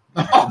I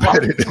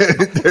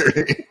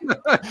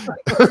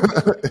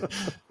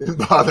it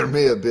bothered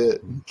me a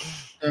bit.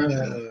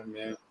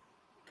 Man.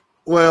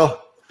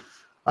 Well,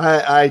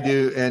 I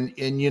do, and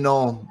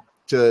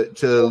to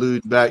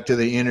allude back to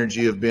the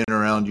energy of being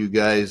around you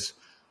guys,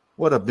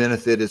 what a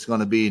benefit it's going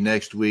to be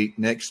next week,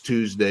 next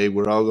Tuesday.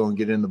 We're all going to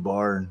get in the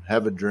bar and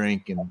have a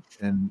drink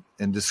and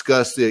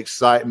discuss the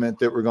excitement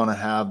that we're going to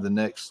have the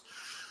next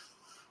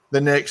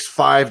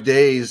 5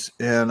 days.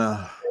 And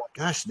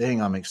gosh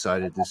dang, I'm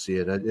excited to see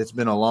it. It's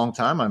been a long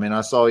time. I mean,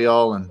 I saw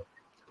y'all in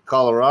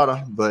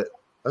Colorado, but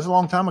that's a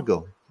long time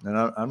ago, and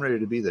I'm ready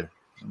to be there.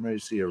 I'm ready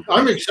to see everybody.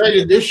 I'm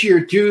excited this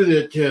year too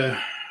that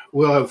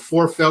we'll have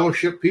 4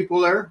 fellowship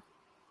people there.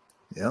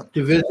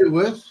 To visit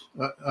with.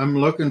 I'm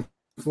looking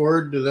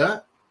forward to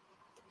that.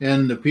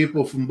 And the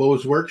people from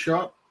Bo's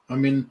workshop. I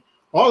mean,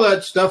 all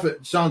that stuff,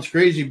 it sounds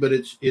crazy, but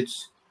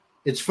it's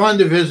it's fun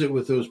to visit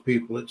with those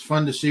people. It's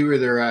fun to see where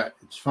they're at.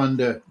 It's fun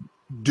to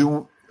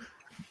do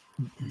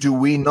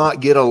we not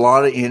get a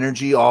lot of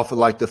energy off of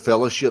like the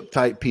fellowship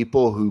type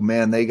people who,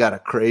 man, they got a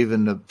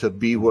craving to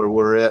be where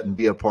we're at and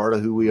be a part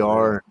of who we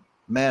are?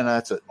 Man,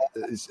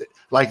 it's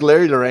like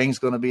Larry Lorraine's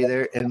going to be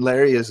there, and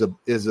Larry is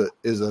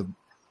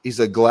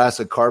a glass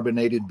of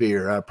carbonated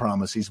beer. I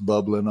promise, he's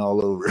bubbling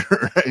all over,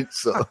 right?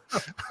 So,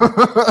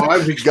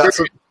 I've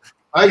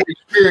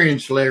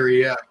experienced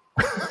Larry. Yeah,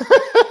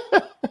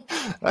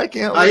 I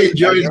can't. I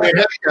enjoyed the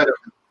heck out of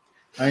him.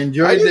 I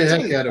enjoyed the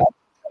heck out of him.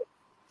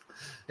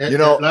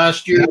 At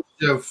last year's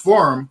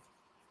forum,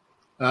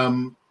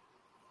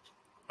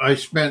 I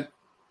spent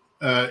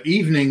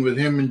evening with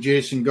him and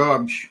Jason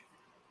Gobsch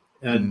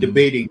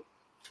debating,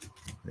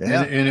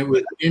 and it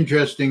was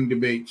interesting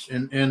debates,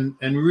 and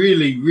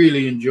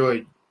really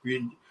enjoyed.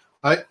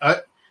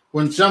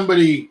 When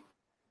somebody,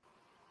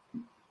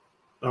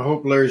 I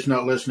hope Larry's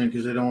not listening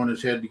because I don't want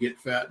his head to get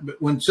fat. But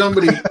when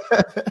somebody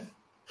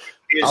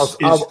is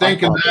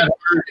thinking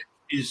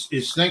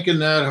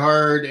that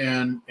hard,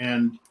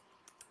 and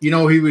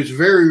he was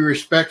very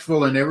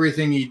respectful in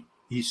everything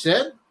he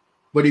said,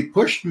 but he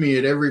pushed me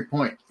at every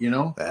point,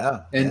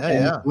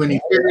 And when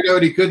he figured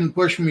out he couldn't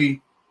push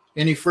me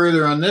any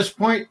further on this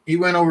point, he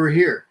went over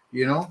here,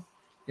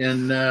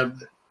 and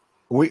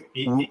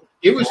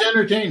it was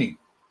entertaining.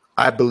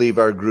 I believe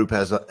our group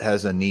has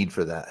a need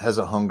for that, has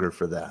a hunger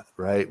for that,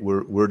 right?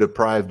 We're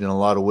deprived in a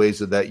lot of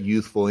ways of that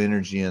youthful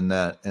energy and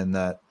not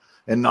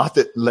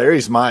that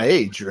Larry's my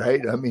age,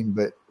 right? I mean,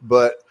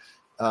 but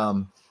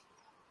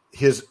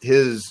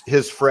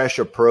his fresh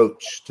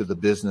approach to the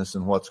business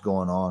and what's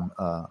going on,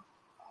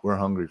 we're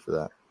hungry for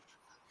that.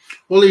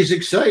 Well, he's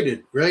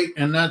excited, right?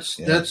 And that's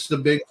the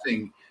big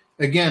thing.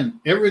 Again,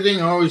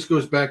 everything always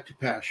goes back to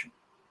passion.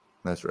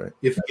 That's right.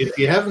 If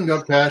you haven't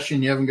got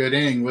passion, you haven't got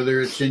anything,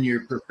 whether it's in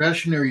your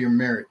profession or your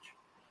marriage.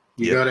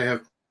 You got to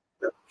have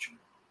passion.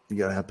 You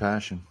got to have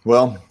passion.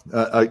 Well,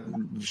 I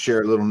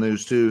share a little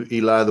news too.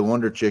 Eli the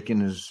Wonder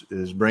Chicken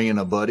is bringing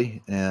a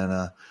buddy,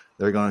 and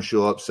they're going to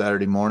show up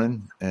Saturday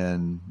morning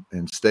and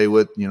stay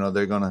with,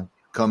 they're going to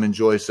come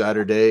enjoy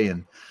Saturday.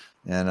 And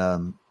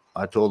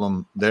I told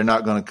them they're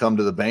not going to come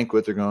to the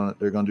banquet. They're going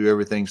to do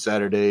everything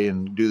Saturday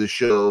and do the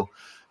show.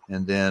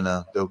 And then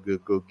they'll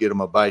go get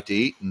them a bite to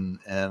eat and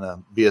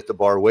be at the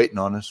bar waiting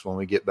on us when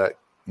we get back,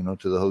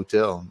 to the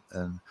hotel.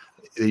 And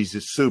he's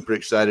just super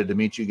excited to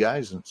meet you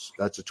guys. And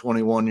that's a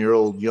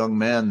 21-year-old young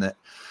man that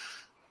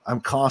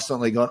I'm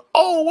constantly going,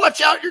 oh, watch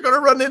out, you're going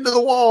to run into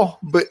the wall.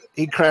 But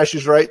he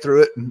crashes right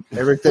through it and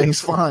everything's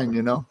fine,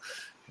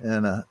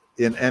 And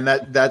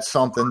that's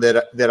something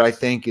that I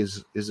think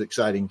is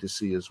exciting to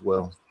see as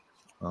well.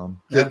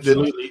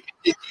 Absolutely.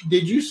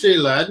 Did you say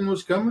Ladin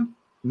was coming?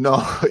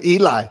 No,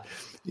 Eli,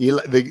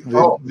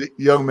 the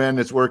young man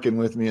that's working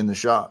with me in the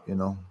shop,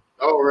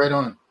 Oh, right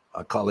on.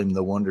 I call him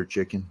the Wonder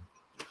Chicken.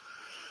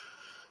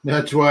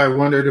 That's why I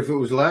wondered if it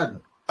was Ladin.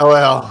 Oh,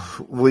 well,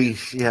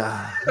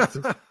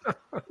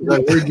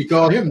 Where'd you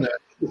call him that?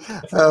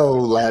 Oh,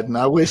 Ladin.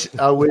 I wish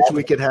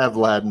we could have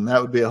Ladin.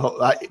 That would be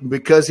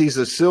because he's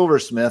a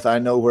silversmith. I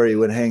know where he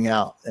would hang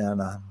out,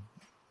 and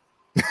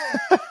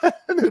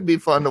it'd be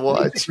fun to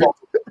watch.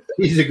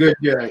 He's a good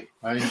guy.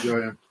 I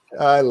enjoy him.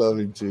 I love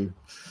him too.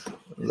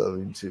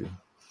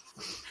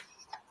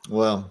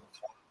 Well,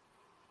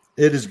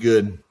 it is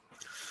good.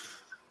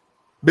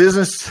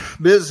 Business.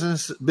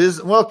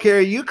 Well,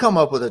 Cary, you come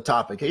up with a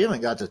topic. You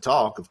haven't got to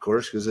talk, of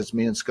course, because it's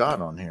me and Scott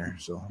on here,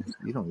 so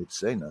you don't get to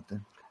say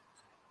nothing.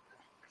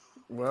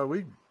 Well,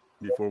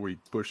 before we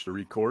push the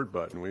record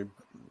button, we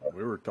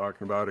were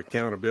talking about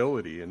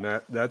accountability, and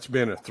that's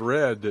been a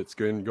thread that's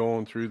been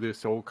going through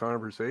this whole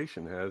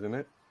conversation, hasn't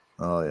it?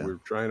 Oh yeah. We're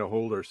trying to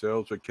hold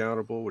ourselves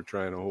accountable. We're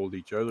trying to hold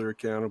each other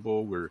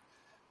accountable. We're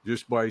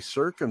just by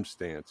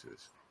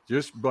circumstances,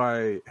 just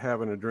by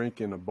having a drink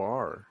in a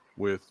bar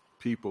with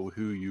people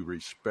who you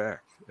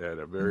respect at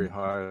a very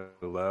high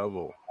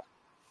level,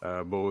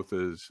 both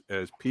as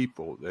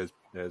people, as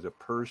a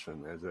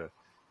person, as a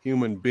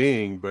human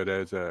being, but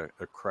as a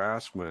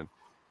craftsman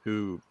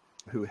who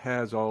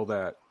has all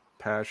that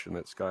passion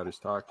that Scott is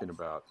talking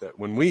about. That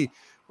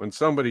when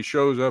somebody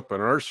shows up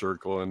in our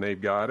circle and they've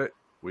got it,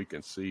 we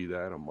can see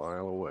that a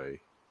mile away,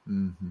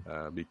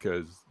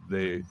 because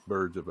they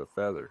birds of a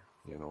feather,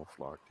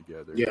 flock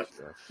together. Yeah.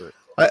 And stuff.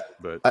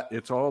 But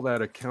it's all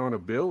that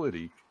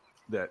accountability,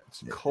 that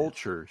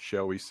culture,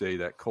 shall we say,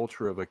 that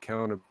culture of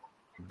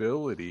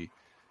accountability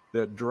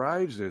that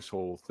drives this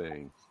whole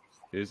thing.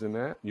 Isn't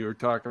that? You were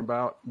talking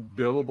about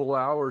billable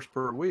hours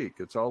per week.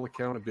 It's all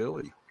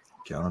accountability.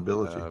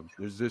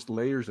 There's just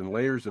layers and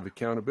layers of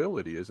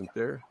accountability, isn't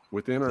there?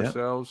 Within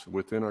ourselves,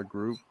 within our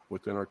group,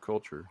 within our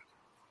culture.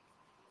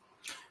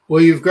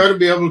 Well, you've got to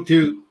be able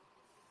to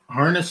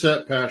harness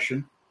that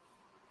passion,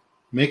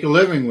 make a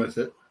living with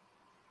it,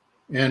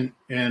 and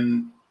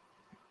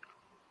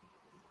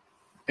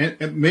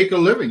make a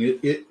living.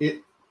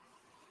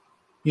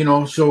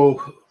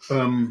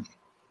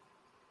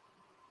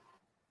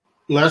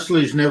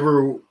 Leslie's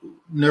never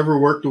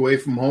worked away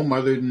from home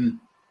other than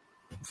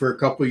for a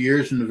couple of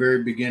years in the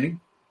very beginning.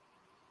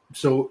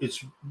 so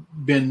it's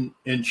been,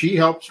 and she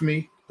helps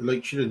me.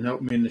 Like, she doesn't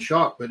help me in the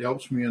shop, but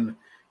helps me on the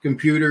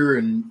computer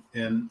and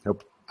Help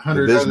the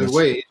 100 other business.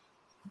 ways.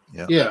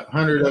 Yeah. Yeah,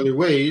 100 other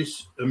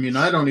ways. I mean,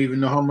 I don't even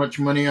know how much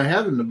money I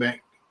have in the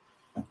bank.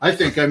 I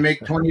think I make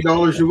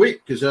 $20 a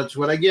week because that's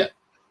what I get.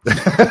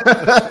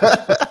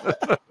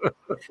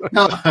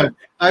 No,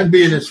 I'm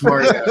being a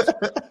smart ass.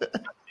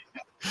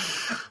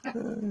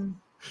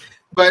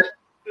 But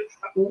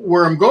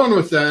where I'm going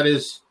with that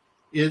is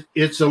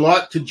it's a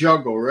lot to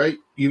juggle, right?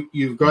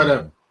 You've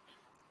got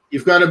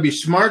to be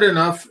smart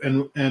enough,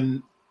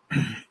 and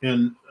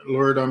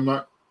Lord, I'm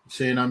not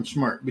saying I'm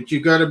smart, but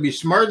you've got to be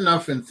smart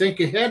enough and think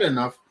ahead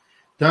enough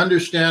to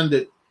understand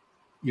that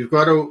you've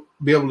got to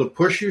be able to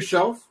push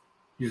yourself.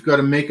 You've got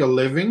to make a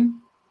living.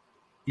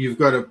 You've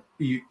got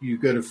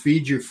to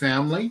feed your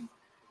family,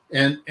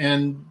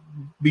 and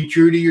be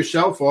true to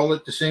yourself all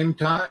at the same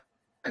time.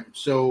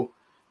 So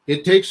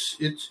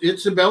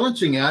it's a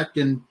balancing act,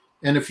 and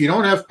if you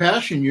don't have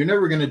passion, you're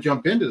never going to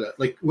jump into that.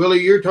 Like,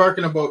 Willie, you're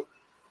talking about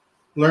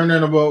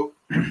learning about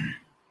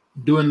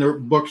doing the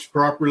books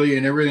properly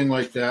and everything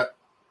like that.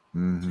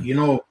 Mm-hmm. You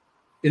know,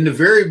 in the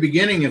very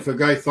beginning, if a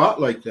guy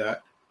thought like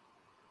that,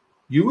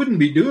 you wouldn't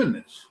be doing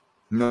this.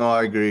 No,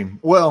 I agree.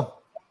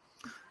 Well,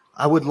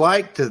 I would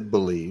like to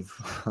believe,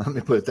 let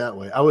me put it that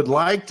way. I would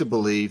like to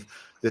believe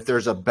that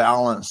there's a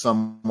balance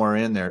somewhere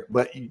in there,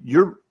 but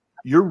you're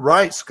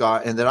right,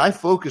 Scott, and that I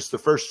focused the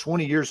first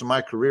 20 years of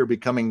my career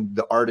becoming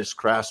the artist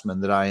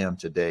craftsman that I am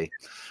today.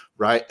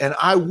 Right. And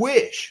I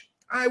wish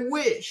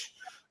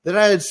that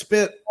I had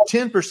spent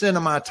 10%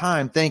 of my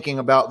time thinking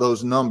about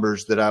those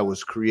numbers that I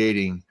was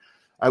creating.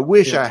 I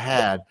wish I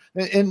had.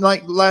 And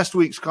like last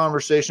week's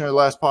conversation or the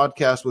last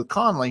podcast with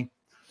Conley,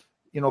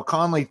 you know,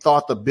 Conley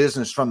thought the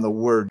business from the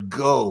word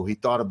go. He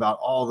thought about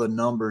all the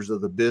numbers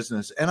of the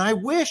business. And I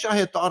wish I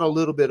had thought a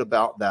little bit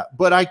about that.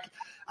 But I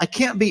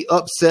can't be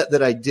upset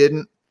that I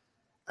didn't.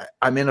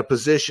 I'm in a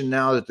position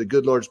now that the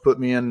good Lord's put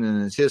me in,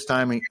 and it's his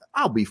timing.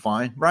 I'll be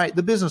fine, right?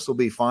 The business will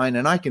be fine,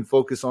 and I can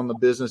focus on the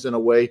business in a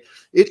way.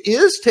 It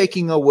is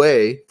taking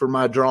away from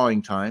my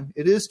drawing time.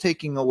 It is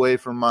taking away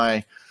from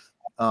my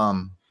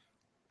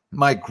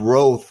my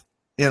growth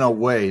in a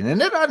way.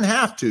 And it doesn't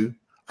have to.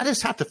 I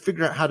just have to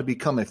figure out how to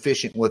become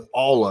efficient with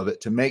all of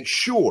it to make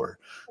sure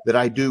that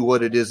I do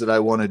what it is that I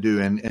want to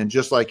do. And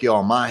just like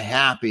y'all, my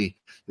happy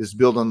is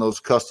building those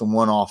custom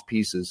one-off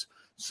pieces.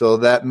 So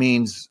that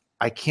means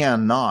I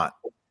cannot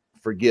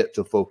forget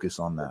to focus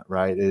on that,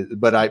 right?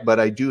 But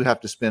I do have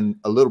to spend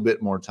a little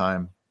bit more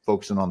time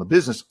focusing on the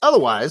business.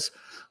 Otherwise,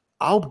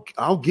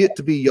 I'll get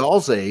to be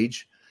y'all's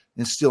age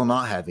and still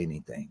not have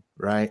anything,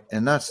 right?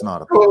 And that's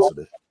not a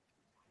positive.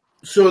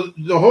 So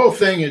the whole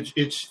thing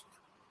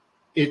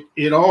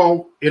it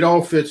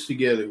all fits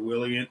together,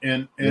 Willie,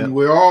 and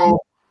we're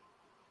all,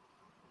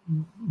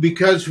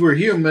 because we're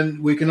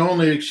human, we can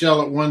only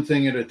excel at one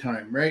thing at a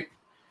time, right?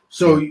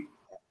 So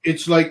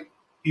it's like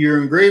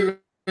your engraving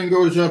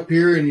goes up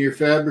here and your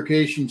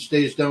fabrication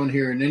stays down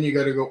here, and then you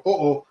got to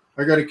go,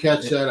 I got to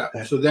catch that up.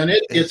 So then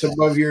it gets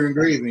above your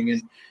engraving,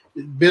 and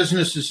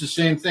business is the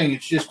same thing.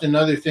 It's just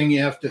another thing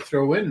you have to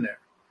throw in there.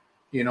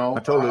 You know,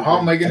 how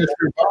am I going to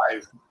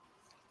survive?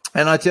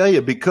 And I tell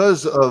you,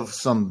 because of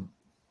some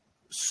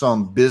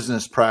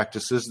business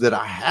practices that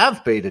I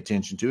have paid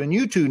attention to, and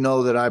you two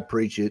know that I have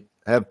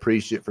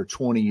preached it for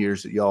 20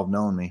 years that y'all have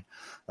known me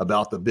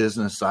about the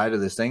business side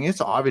of this thing. It's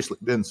obviously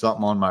been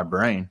something on my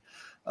brain.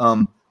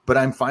 But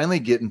I'm finally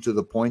getting to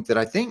the point that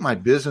I think my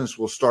business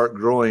will start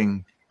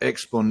growing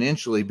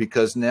exponentially,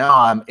 because now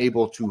I'm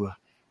able to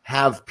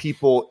have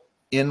people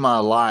in my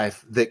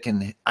life that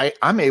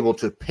I'm able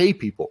to pay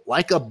people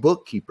like a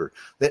bookkeeper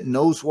that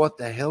knows what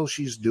the hell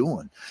she's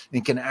doing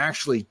and can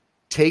actually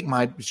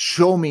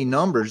show me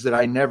numbers that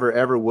I never,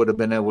 ever would have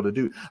been able to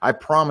do. I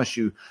promise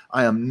you,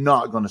 I am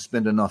not going to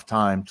spend enough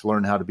time to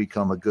learn how to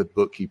become a good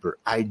bookkeeper.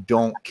 I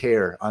don't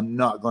care. I'm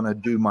not going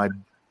to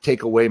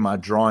take away my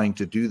drawing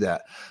to do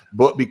that.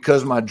 But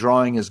because my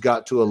drawing has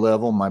got to a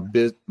level, my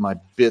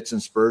bits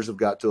and spurs have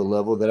got to a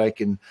level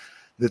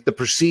that the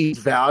perceived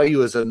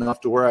value is enough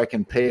to where I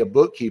can pay a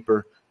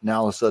bookkeeper.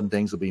 Now all of a sudden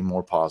things will be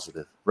more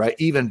positive, right?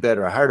 Even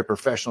better. I hired a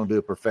professional to do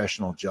a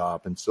professional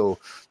job. And so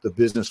the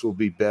business will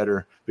be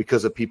better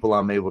because of people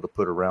I'm able to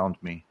put around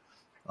me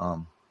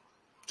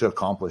to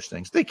accomplish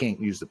things. They can't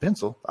use the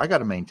pencil. I got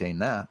to maintain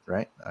that,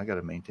 right? I got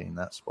to maintain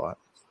that spot.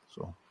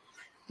 So,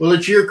 well,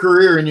 it's your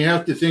career, and you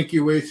have to think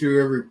your way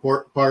through every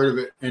part of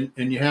it. And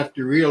you have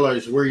to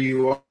realize where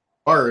you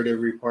are at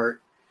every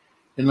part.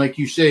 And like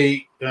you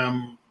say,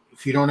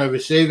 if you don't have a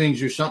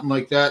savings or something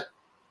like that,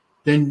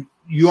 then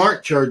you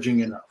aren't charging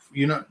enough.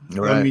 You know,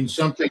 right. I mean,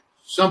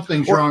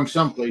 something's wrong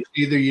someplace.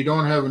 Either you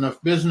don't have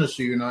enough business,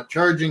 or you're not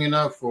charging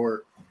enough,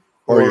 or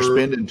you're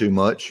spending too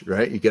much,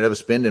 right? You could have a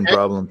spending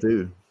problem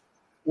too.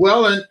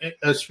 Well, and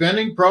a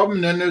spending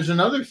problem, then there's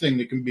another thing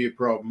that can be a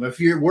problem. If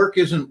your work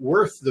isn't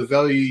worth the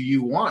value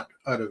you want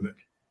out of it.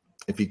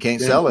 If you can't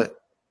sell it,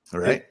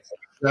 right?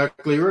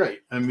 Exactly right.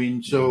 I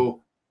mean,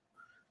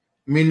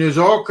 there's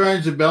all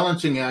kinds of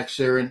balancing acts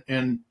there,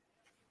 and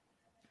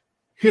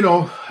you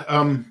know,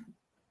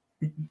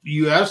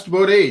 you asked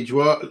about age.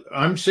 Well,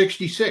 I'm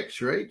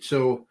 66, right?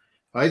 So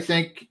I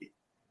think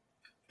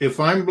if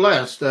I'm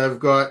blessed, I've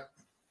got,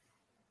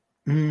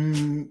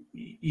 10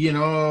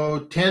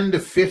 to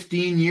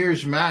 15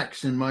 years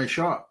max in my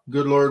shop,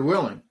 good Lord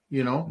willing,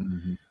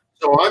 Mm-hmm.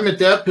 So I'm at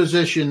that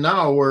position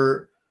now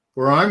where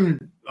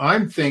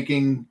I'm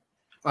thinking,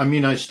 I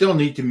mean, I still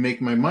need to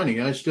make my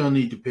money. I still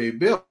need to pay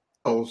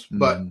bills,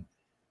 but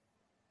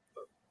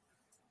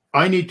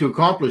I need to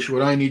accomplish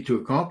what I need to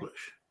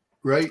accomplish,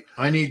 right?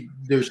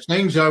 There's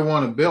things I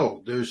want to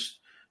build. There's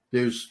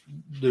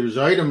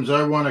items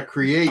I want to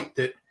create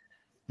that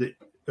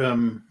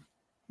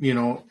you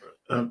know,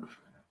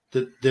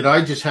 that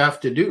I just have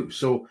to do.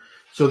 So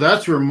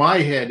that's where my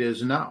head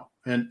is now.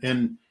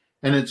 And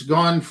it's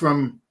gone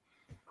from,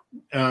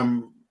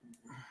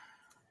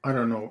 I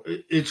don't know,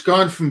 it's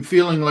gone from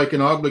feeling like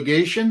an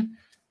obligation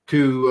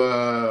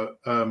to,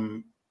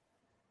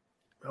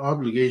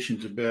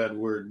 obligation's a bad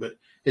word, but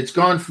it's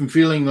gone from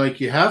feeling like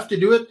you have to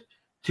do it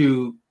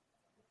to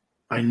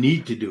I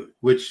need to do it,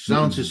 which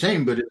sounds the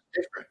same, but it's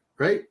different,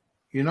 right?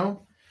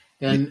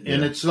 And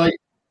it's like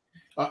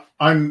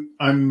I'm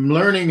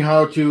learning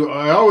how to.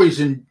 I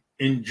always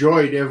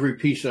enjoyed every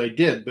piece I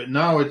did, but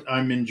now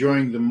I'm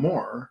enjoying them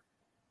more.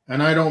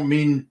 And I don't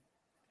mean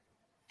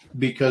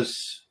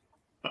because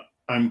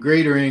I'm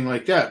great or anything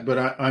like that,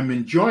 but I'm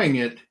enjoying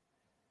it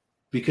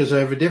because I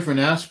have a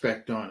different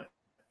aspect on it.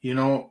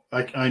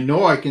 I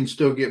know I can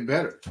still get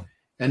better.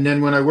 And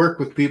then when I work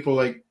with people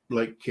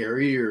like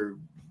Cary or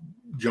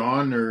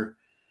John or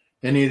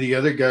any of the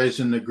other guys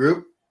in the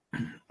group,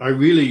 I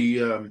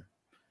really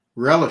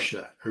relish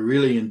that. I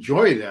really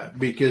enjoy that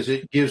because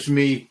it gives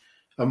me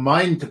a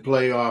mind to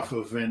play off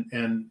of,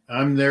 and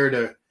I'm there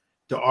to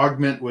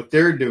augment what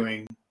they're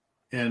doing.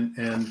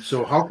 And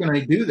so how can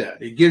I do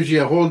that? It gives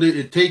you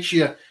it takes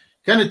you,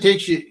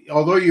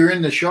 although you're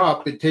in the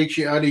shop, it takes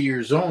you out of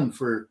your zone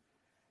for,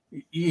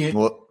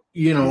 work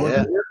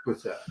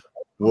with that.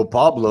 Well,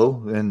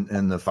 Pablo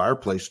and the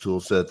fireplace tool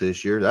set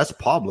this year, that's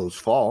Pablo's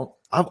fault.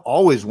 I've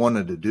always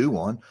wanted to do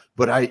one,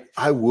 but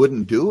I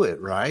wouldn't do it,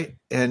 right?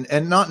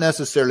 And not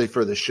necessarily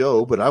for the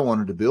show, but I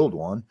wanted to build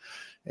one.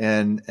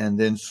 And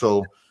then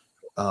so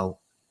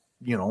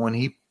when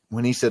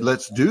he said,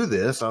 let's do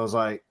this, I was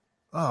like,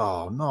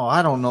 oh no,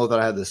 I don't know that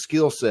I have the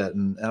skill set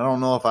and I don't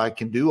know if I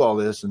can do all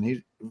this.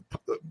 And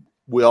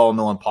we all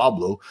know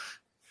Pablo,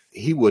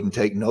 he wouldn't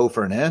take no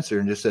for an answer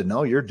and just said,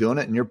 no, you're doing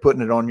it and you're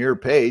putting it on your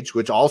page,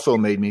 which also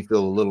made me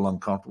feel a little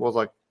uncomfortable. I was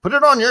like, put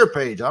it on your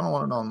page. I don't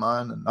want it on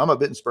mine. And I'm a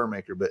bit spur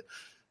maker, but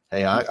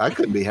hey, I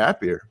couldn't be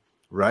happier,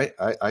 right?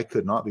 I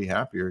could not be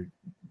happier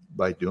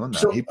by doing that.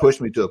 So, he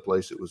pushed me to a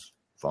place that was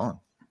fun.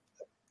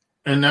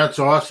 And that's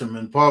awesome.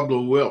 And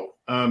Pablo will.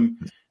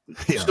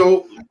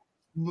 So,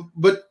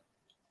 but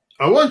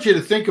I want you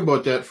to think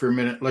about that for a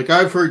minute. Like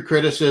I've heard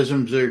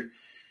criticisms or,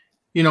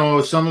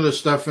 some of the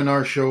stuff in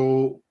our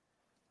show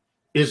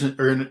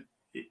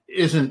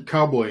isn't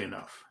cowboy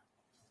enough.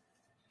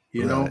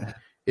 Right.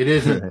 It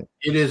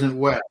isn't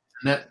wet.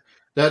 And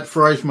that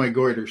fries my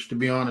goiters, to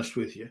be honest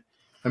with you.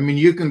 I mean,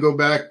 you can go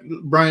back,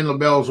 Brian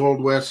LaBelle's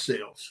Old West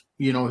sales.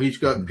 He's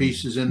got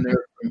pieces in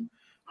there from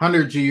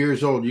hundreds of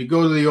years old. You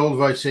go to the old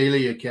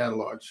Visalia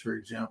catalogs, for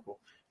example.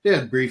 They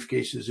had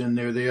briefcases in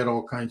there. They had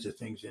all kinds of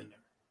things in there.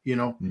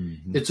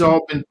 It's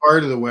all been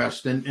part of the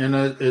West. And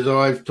as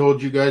I've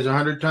told you guys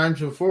 100 times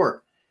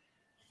before,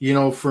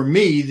 for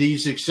me,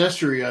 these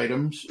accessory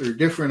items or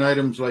different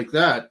items like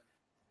that,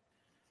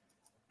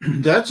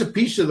 that's a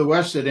piece of the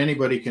West that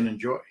anybody can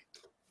enjoy.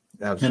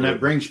 Absolutely. And that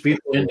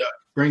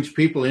brings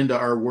people into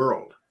our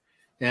world.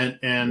 And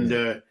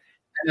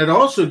it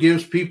also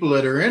gives people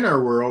that are in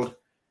our world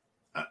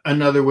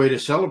another way to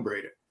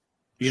celebrate it.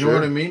 You know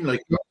what I mean?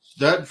 Like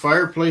that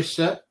fireplace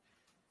set,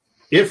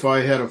 if I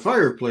had a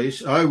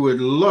fireplace, I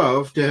would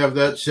love to have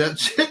that set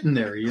sitting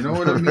there. You know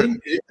what I mean?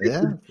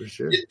 For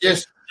sure. It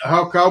just,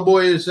 how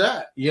cowboy is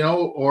that?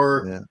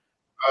 Or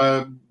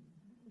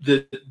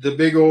the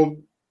big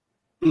old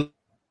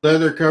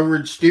leather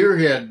covered steer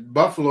head,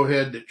 buffalo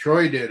head that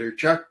Troy did or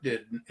Chuck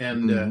did,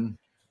 and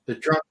the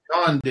trunk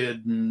John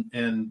did,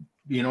 and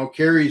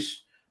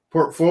Cary's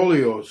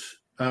portfolios.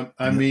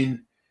 I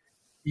mean,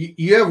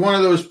 you have one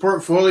of those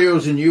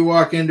portfolios and you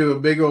walk into a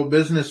big old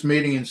business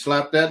meeting and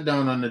slap that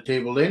down on the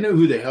table. They know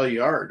who the hell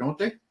you are, don't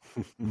they?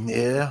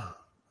 Yeah,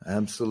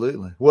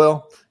 absolutely.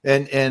 Well,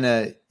 and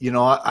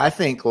I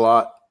think a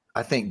lot.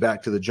 I think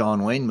back to the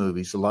John Wayne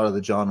movies. A lot of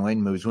the John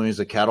Wayne movies when he was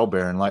a cattle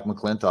baron, like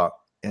McClintock,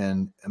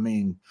 and I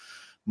mean,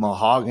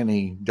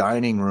 mahogany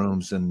dining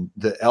rooms and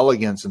the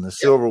elegance and the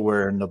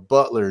silverware and the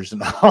butlers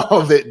and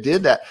all that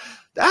did that.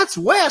 That's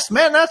West,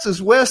 man. That's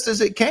as West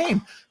as it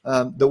came.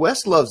 The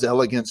West loves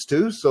elegance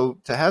too. So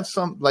to have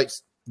some like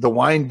the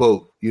wine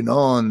boat,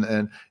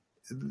 and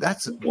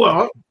that's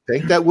I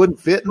think that wouldn't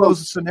fit in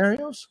those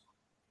scenarios.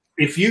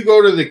 If you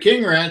go to the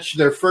King Ranch,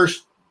 their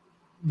first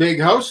big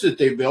house that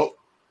they built,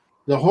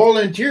 the whole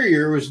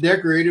interior was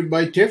decorated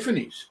by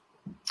Tiffany's.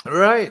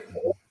 Right.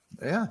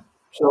 Yeah.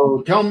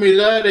 So tell me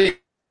that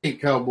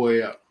ain't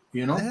cowboy up,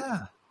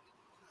 Yeah.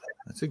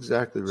 That's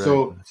exactly right.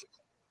 So,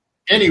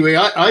 anyway,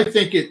 I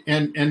think it,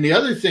 and the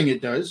other thing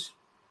it does,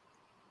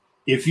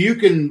 if you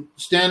can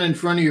stand in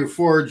front of your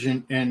forge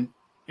and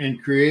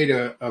create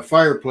a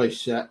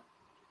fireplace set,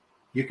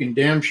 you can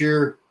damn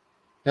sure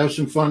have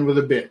some fun with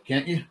a bit,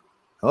 can't you?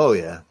 Oh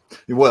yeah.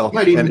 Well,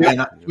 Might even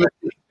and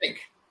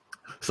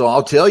so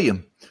I'll tell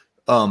you,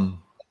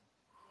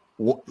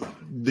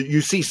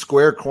 you see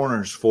square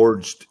corners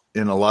forged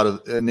in a lot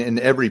of, in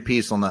every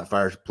piece on that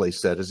fireplace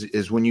set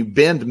is when you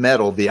bend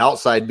metal, the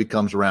outside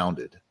becomes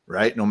rounded,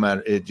 right? No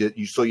matter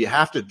so you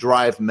have to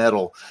drive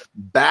metal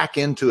back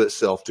into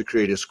itself to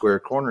create a square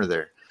corner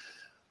there.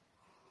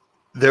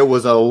 There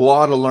was a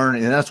lot of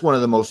learning, and that's one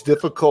of the most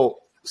difficult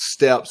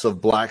steps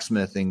of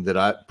blacksmithing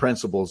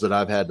principles that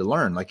I've had to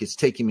learn. Like, it's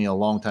taking me a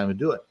long time to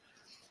do it.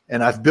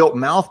 And I've built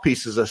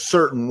mouthpieces a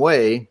certain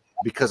way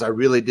because I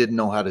really didn't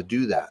know how to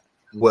do that.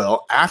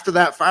 Well, after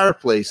that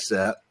fireplace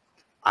set,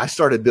 I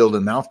started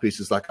building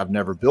mouthpieces like I've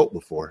never built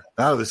before.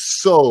 I was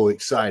so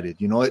excited.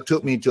 It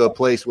took me to a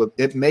place where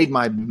it made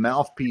my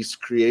mouthpiece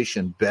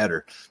creation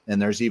better.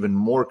 And there's even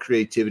more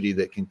creativity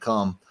that can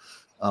come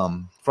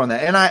from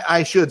that. And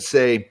I should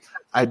say,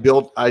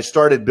 I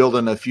started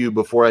building a few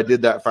before I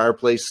did that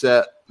fireplace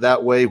set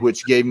that way,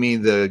 which gave me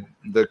the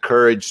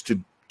courage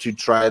to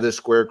try the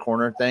square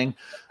corner thing.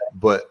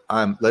 But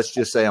let's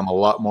just say I'm a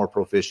lot more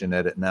proficient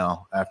at it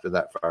now after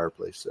that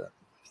fireplace set.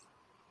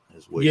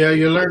 Yeah,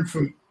 you learn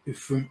from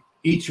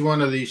each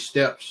one of these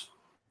steps.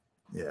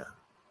 Yeah.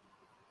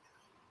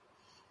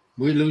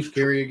 We lose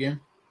Cary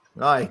again?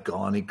 Oh, he's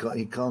gone.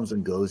 He comes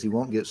and goes. He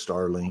won't get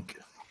Starlink.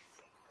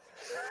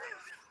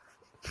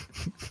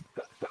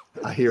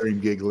 I hear him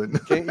giggling.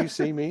 Can't you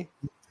see me?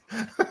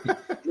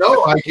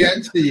 No, I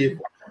can't see you.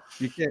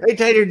 You can't. Hey,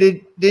 Tater,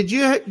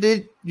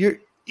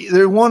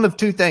 there's one of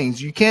two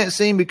things. You can't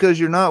see him because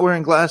you're not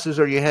wearing glasses,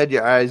 or you had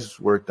your eyes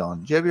worked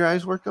on. Did you have your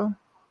eyes worked on?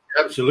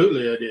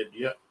 Absolutely, I did.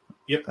 Yep.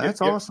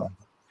 That's awesome.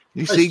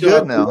 You see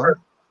good now.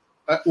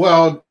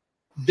 Well,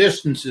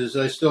 distances,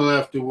 I still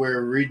have to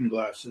wear reading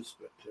glasses,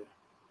 but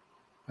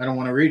I don't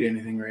want to read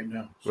anything right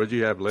now. Would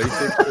you have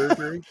LASIK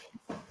surgery?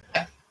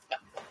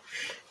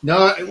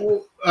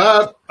 No,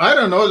 I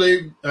don't know.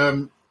 They,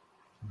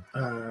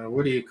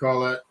 what do you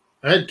call that?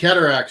 I had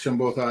cataracts on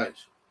both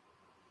eyes.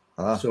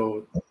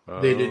 So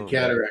they did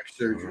cataract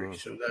surgery.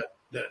 So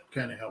that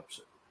kind of helps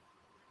it.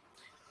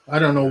 I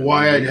don't know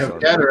why I'd have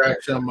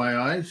cataracts on my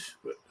eyes,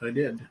 but I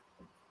did.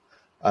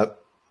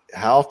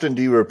 How often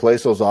do you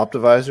replace those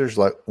optovisors?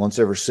 Like once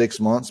every 6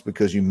 months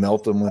because you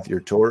melt them with your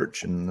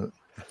torch? And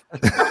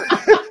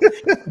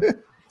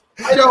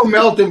I don't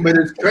melt them, but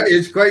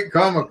it's quite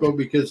comical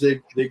because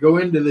they go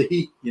into the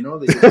heat.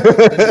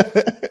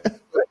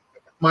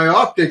 My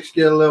optics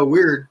get a little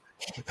weird,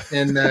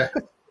 and it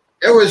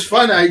was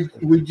fun.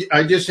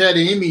 I just had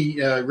Amy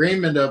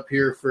Raymond up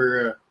here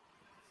for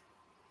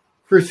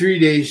 3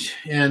 days,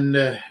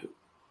 and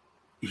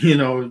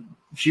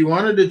she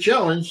wanted a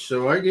challenge,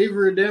 so I gave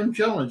her a damn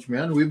challenge,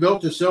 man. We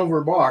built a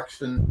silver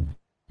box, and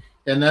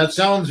that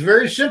sounds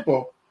very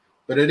simple,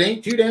 but it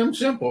ain't too damn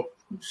simple.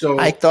 So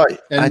I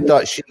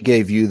thought she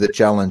gave you the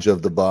challenge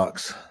of the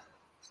box.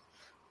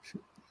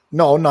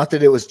 No, not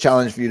that it was a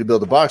challenge for you to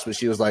build a box, but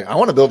she was like, I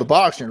want to build a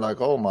box. And you're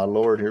like, oh, my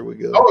Lord, here we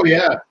go. Oh,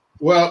 yeah.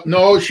 Well,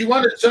 no, she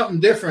wanted something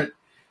different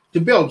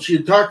to build. She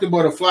had talked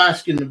about a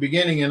flask in the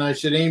beginning, and I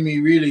said,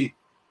 Amy, really,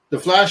 the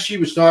flask she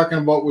was talking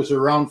about was a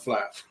round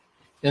flask.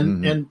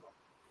 And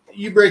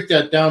you break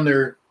that down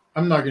there,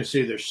 I'm not going to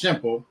say they're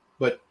simple,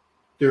 but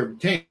they're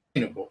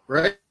obtainable,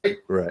 right?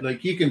 Right.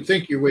 Like you can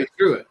think your way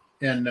through it.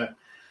 And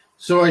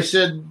so I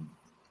said,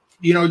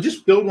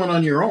 just build one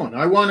on your own.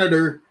 I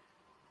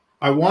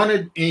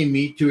wanted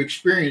Amy to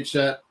experience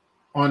that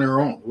on her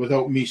own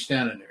without me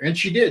standing there. And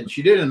she did.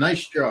 She did a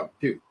nice job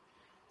too.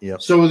 Yeah.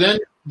 So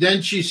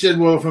then she said,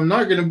 well, if I'm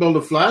not going to build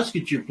a flask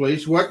at your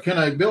place, what can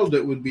I build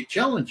that would be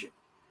challenging?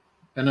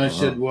 And I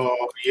said, well,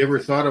 have you ever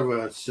thought of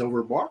a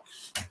silver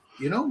box?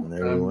 And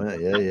there we went.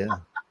 Yeah.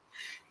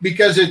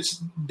 Because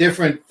it's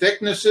different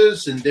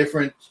thicknesses and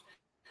different.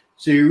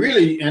 So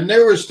and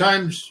there was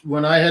times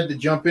when I had to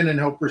jump in and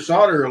help her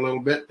solder a little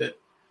bit that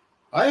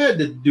I had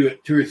to do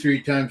it 2 or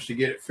 3 times to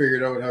get it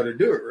figured out how to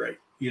do it right.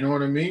 You know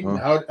what I mean?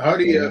 How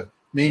do you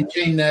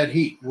maintain that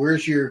heat?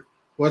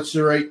 What's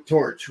the right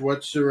torch?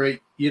 What's the right,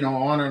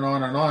 on and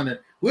on and on. And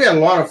we had a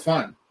lot of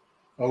fun.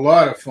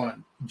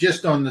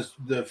 Just on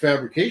the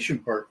fabrication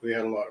part, we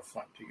had a lot of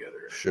fun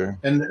together. Sure.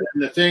 And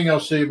the thing I'll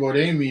say about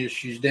Amy is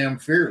she's damn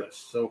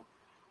fearless. So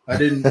I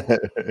didn't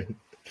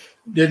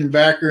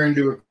back her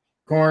into a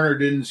corner,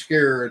 didn't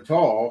scare her at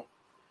all.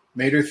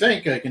 Made her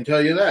think, I can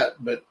tell you that.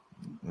 But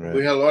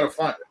we had a lot of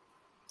fun.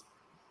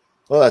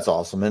 Well, that's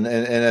awesome. And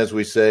as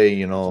we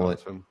say,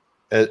 awesome.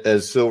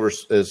 as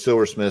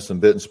silversmiths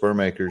and bit and spur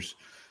makers,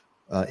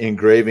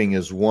 engraving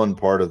is one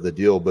part of the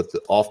deal, but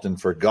the often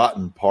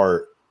forgotten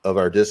part of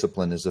our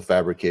discipline is the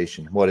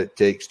fabrication, what it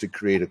takes to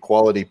create a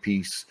quality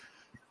piece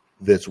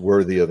that's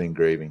worthy of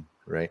engraving,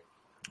 right?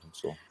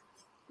 So,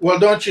 well,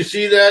 don't you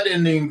see that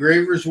in the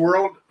engravers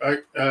world?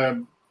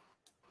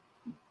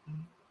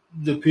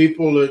 The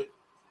people that,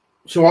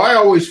 so I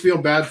always feel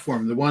bad for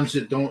them, the ones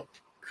that don't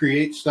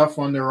create stuff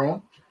on their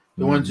own,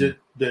 the ones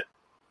that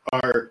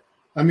are.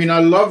 I mean, I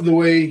love the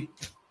way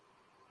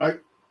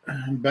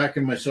I'm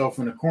backing myself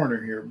in a corner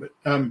here, but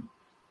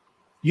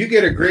you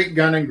get a great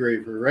gun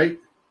engraver, right?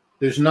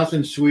 There's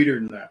nothing sweeter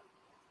than that,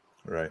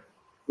 Right.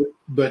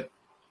 but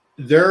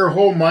their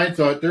whole mind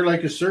thought, they're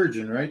like a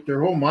surgeon, right?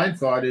 Their whole mind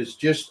thought is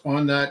just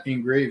on that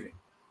engraving.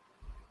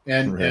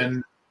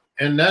 And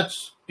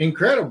that's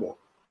incredible.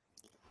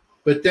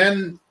 But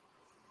then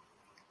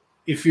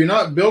if you're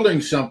not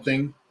building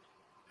something,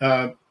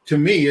 to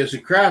me as a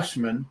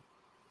craftsman,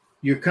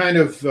 you're kind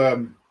of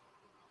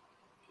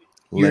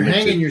you're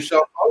hanging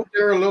yourself out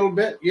there a little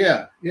bit.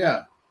 Yeah.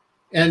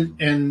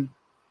 And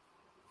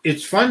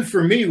it's fun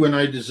for me when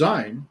I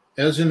design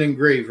as an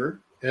engraver,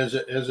 as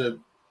a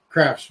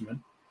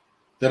craftsman,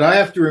 that I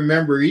have to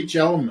remember each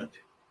element.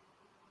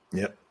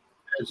 Yep.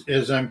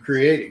 As I'm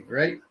creating,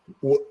 right?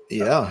 Well,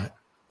 yeah.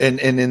 And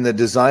in the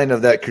design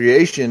of that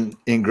creation,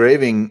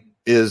 engraving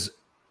is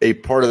a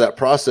part of that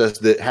process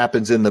that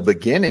happens in the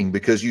beginning,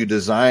 because you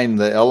design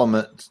the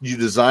element, you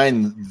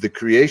design the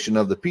creation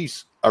of the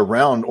piece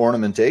around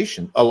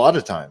ornamentation a lot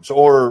of times,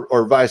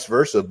 or vice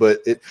versa, but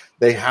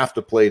they have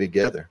to play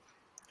together.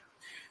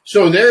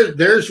 So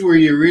there's where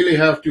you really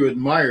have to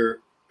admire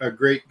a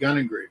great gun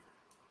engraver.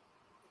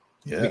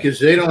 Yeah. Because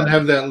they don't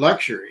have that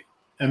luxury.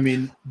 I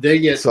mean, they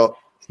get,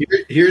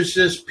 here's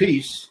this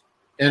piece,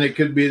 and it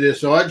could be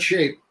this odd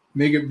shape.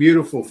 Make it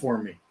beautiful for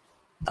me.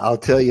 I'll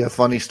tell you a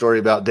funny story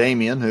about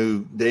Damien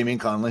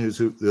Conley,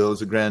 who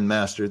was a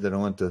grandmaster that I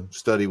went to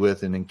study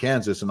with in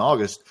Kansas in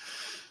August.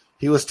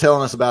 He was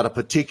telling us about a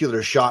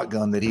particular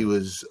shotgun that he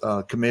was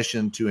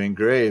commissioned to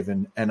engrave,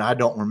 and I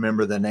don't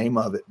remember the name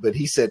of it, but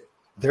he said,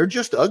 they're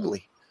just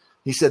ugly.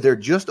 He said, they're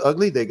just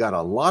ugly. They got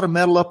a lot of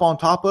metal up on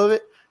top of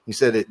it. He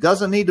said, it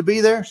doesn't need to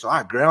be there, so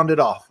I ground it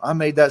off. I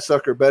made that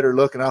sucker better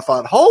looking. I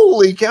thought,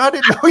 holy cow, I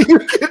didn't know you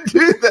could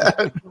do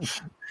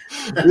that.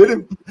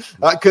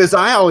 Because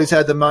I always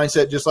had the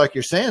mindset, just like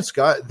you're saying,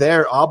 Scott,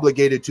 they're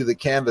obligated to the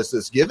canvas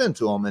that's given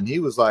to them. And he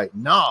was like,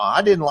 no,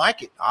 I didn't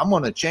like it. I'm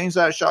going to change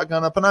that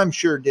shotgun up. And I'm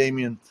sure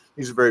Damien,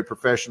 he's a very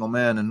professional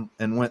man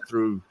and went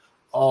through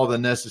all the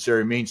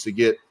necessary means to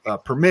get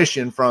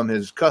permission from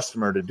his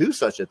customer to do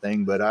such a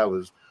thing. But I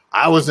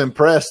was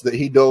impressed that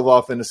he dove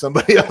off into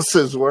somebody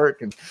else's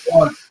work. And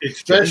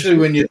especially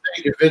when you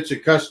think if it's a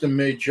custom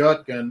made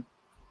shotgun.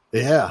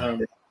 Yeah.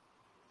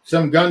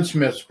 Some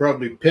gunsmith's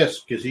probably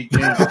pissed because he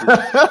changed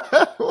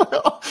it.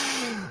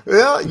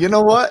 Well, you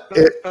know what?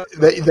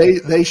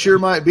 They sure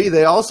might be.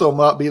 They also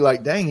might be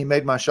like, dang, he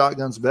made my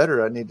shotguns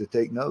better. I need to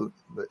take note.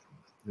 But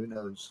who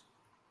knows?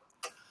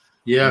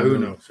 Yeah, who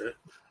knows?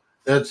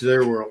 That's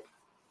their world.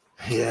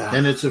 Yeah.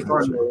 And it's a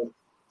fun world.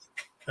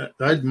 I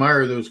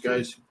admire those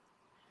guys.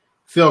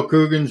 Phil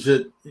Coogan's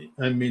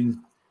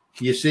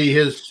you see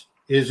his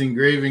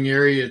engraving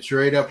area. It's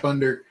right up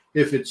under,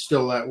 if it's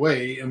still that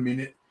way. I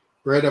mean,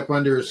 right up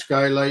under a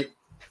skylight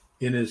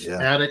in his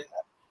attic.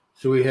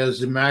 So he has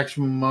the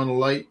maximum amount of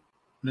light.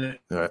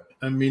 Right.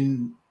 I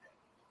mean,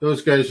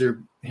 those guys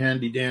are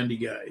handy dandy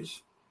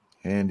guys.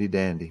 Handy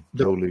dandy.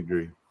 Totally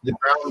agree. The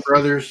Brown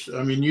brothers.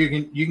 I mean,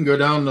 you can go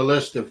down the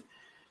list of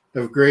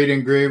great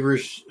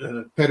engravers,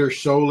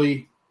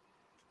 Pedersoli.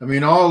 I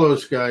mean, all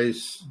those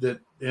guys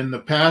and the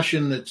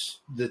passion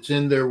that's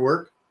in their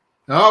work.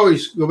 I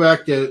always go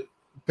back to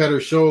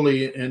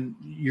Pedersoli, and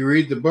you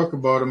read the book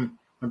about him.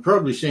 I'm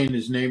probably saying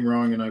his name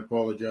wrong, and I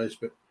apologize,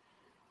 but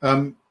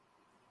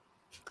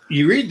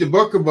you read the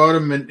book about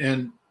him,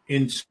 and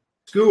in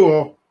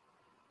school,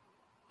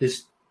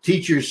 his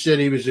teachers said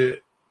he was a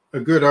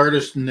good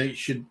artist, and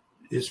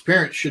his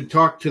parents should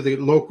talk to the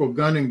local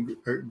gun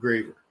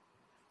engraver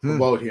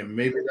about him.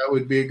 Maybe that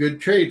would be a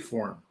good trade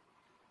for him.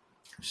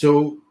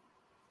 So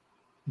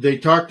they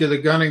talked to the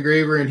gun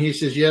engraver, and he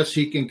says, yes,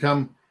 he can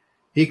come.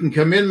 He can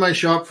come in my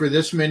shop for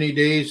this many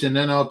days, and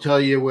then I'll tell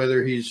you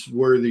whether he's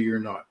worthy or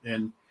not.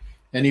 And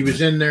he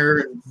was in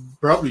there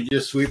probably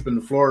just sweeping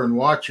the floor and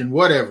watching,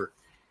 whatever.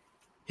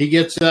 He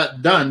gets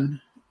that done,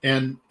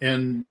 and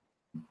then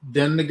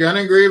the gun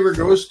engraver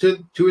goes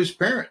to his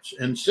parents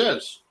and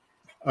says,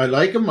 I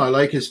like him. I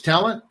like his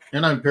talent.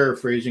 And I'm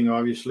paraphrasing,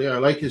 obviously. I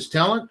like his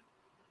talent.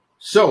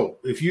 So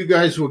if you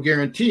guys will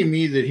guarantee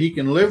me that he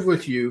can live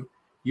with you,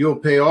 you'll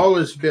pay all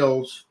his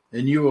bills,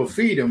 and you will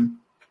feed him,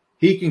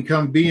 he can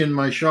come be in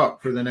my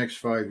shop for the next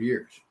 5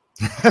 years.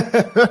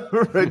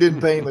 I didn't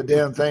pay him a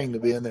damn thing to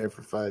be in there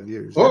for 5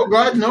 years. Oh,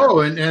 God,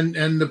 no.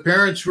 And the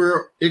parents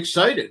were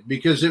excited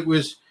because it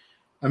was,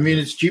 I mean,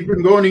 it's cheaper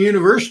than going to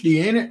university,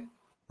 ain't it?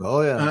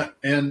 Oh, yeah.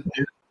 And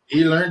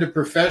he learned a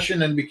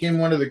profession and became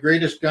one of the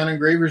greatest gun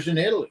engravers in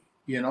Italy,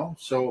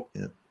 So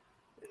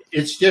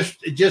it's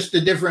just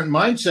a different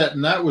mindset,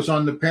 and that was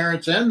on the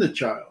parents and the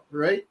child,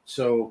 right?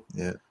 So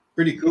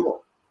pretty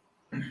cool.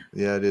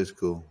 Yeah, it is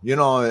cool.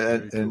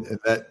 And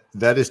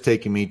that is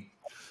taking me,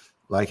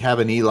 like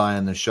having Eli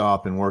in the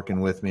shop and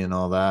working with me and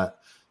all that.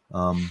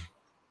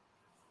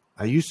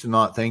 I used to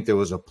not think there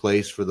was a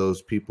place for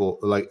those people,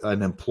 like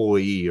an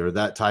employee or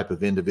that type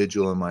of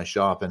individual in my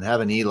shop, and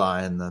having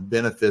Eli and the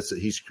benefits that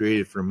he's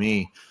created for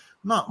me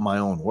not my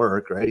own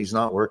work, right? He's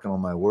not working on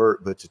my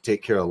work, but to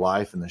take care of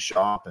life in the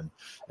shop.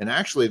 And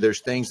actually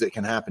there's things that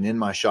can happen in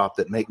my shop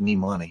that make me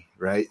money,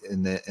 right?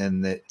 And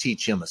that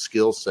teach him a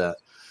skill set.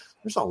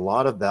 There's a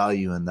lot of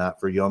value in that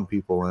for young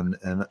people. And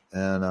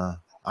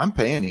I'm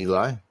paying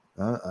Eli.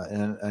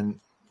 And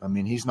I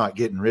mean, he's not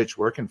getting rich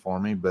working for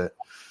me, but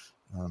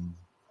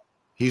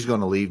he's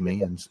going to leave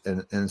me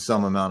in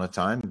some amount of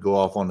time and go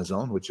off on his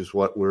own, which is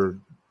what we're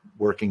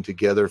working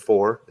together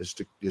for, is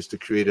to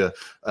create a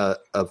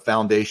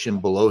foundation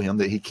below him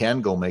that he can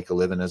go make a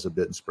living as a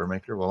bit and spur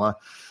maker. Well,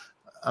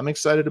 I'm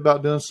excited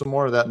about doing some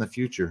more of that in the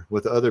future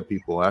with other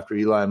people after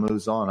Eli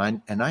moves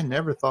on. I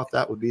never thought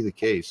that would be the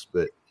case,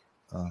 but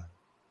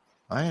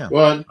I am.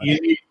 Well,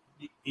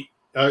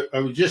 I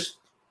was just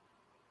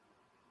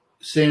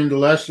saying to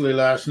Leslie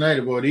last night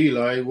about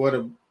Eli, what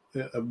a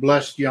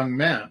blessed young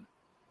man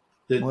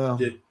that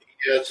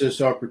he has this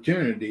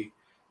opportunity.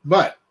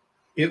 But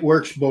it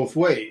works both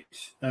ways.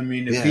 I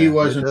mean, if he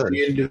wasn't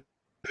the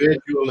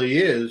individual he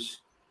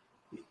is,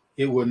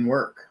 it wouldn't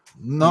work.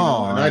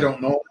 No. And I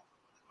don't know.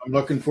 I'm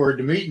looking forward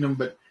to meeting him,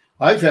 but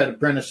I've had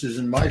apprentices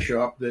in my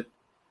shop that,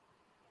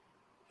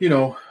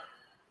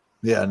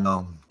 Yeah,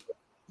 no.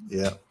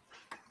 Yeah.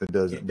 It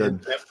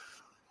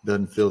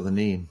doesn't feel the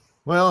need.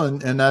 Well,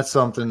 and that's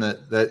something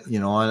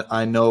that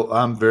I know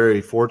I'm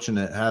very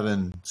fortunate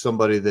having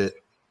somebody that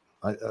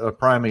a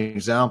prime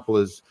example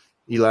is,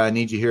 Eli, I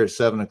need you here at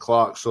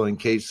 7:00. So in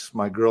case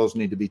my girls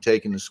need to be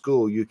taken to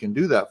school, you can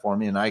do that for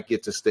me. And I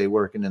get to stay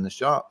working in the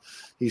shop.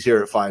 He's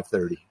here at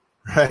 5:30.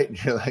 Right.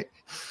 And you're like,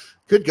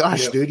 good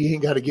gosh, dude, you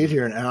ain't got to get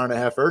here an hour and a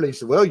half early. He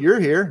said, well, you're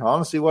here. I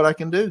want to see what I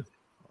can do.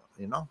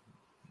 Here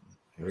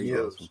he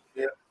goes.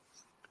 Yeah.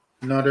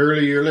 Not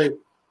early or late.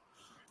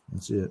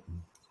 That's it.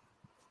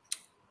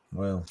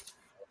 Well,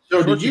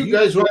 so did you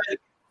guys want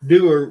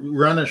to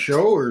run a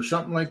show or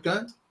something like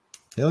that?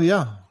 Hell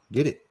yeah.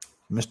 Get it.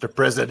 Mr.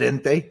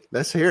 Presidente.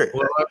 Let's hear it.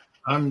 Well,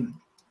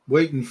 I'm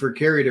waiting for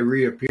Cary to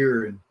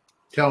reappear and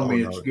tell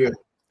me it's good.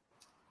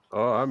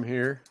 Oh, I'm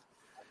here.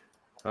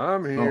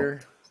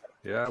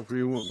 Yeah, if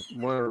we want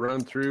to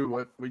run through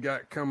what we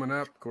got coming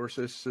up, of course,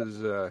 this is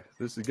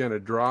going to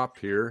drop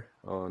here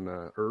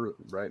on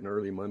bright and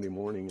early Monday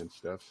morning and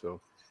stuff. So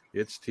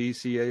it's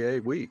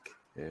TCAA week,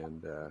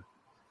 and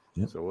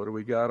so what do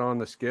we got on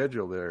the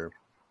schedule there?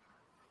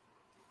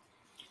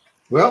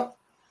 Well,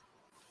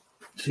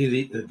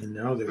 see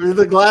now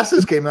the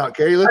glasses came out,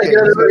 Cary. Look at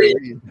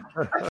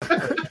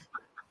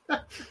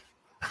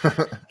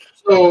it.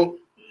 So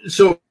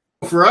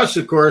for us,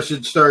 of course,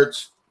 it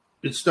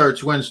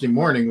starts Wednesday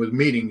morning with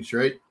meetings,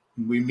 right?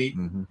 We meet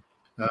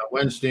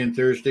Wednesday and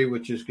Thursday,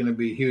 which is going to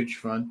be huge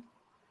fun.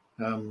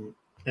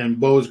 And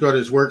Bo's got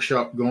his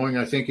workshop going.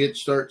 I think it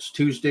starts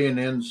Tuesday and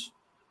ends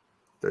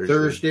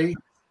Thursday.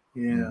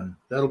 Yeah,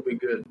 that'll be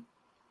good.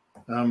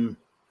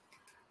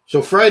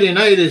 So Friday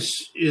night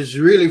is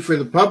really for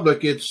the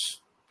public.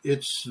 It's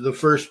the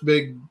first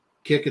big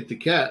kick at the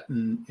cat,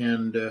 and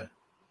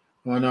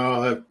now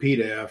I'll have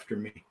PETA after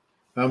me.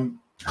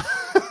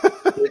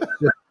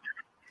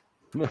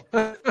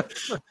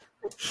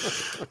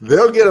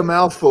 They'll get a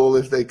mouthful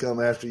if they come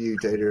after you,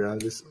 Tater.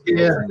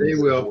 They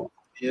will.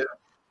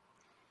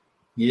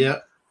 Yeah,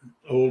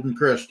 old and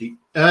crusty.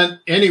 And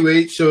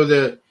anyway, so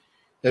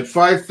at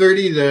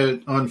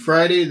 5:30 on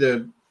Friday,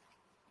 the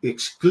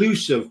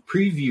exclusive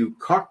preview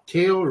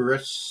cocktail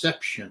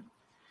reception,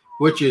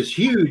 which is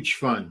huge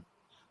fun.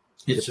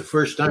 It's the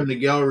first time the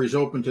gallery is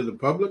open to the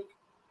public.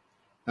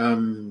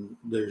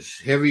 There's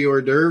heavy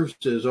hors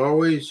d'oeuvres as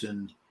always,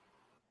 and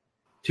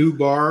 2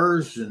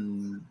 bars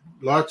and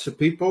lots of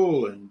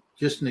people, and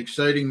just an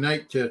exciting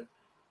night to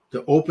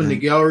open the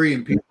gallery,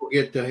 and people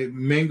get to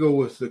mingle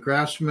with the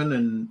craftsmen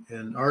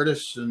and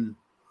artists, and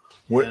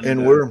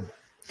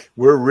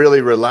we're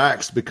really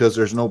relaxed because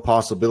there's no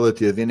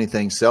possibility of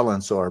anything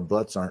selling, so our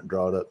butts aren't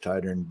drawn up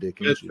tighter than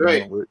Dickens. That's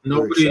right.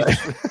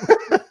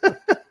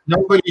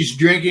 Nobody's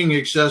drinking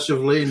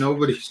excessively.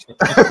 Nobody's.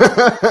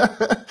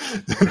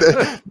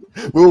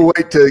 We'll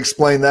wait to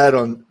explain that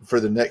for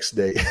the next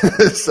day,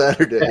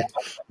 Saturday.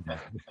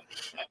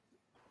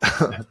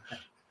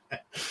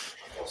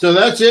 So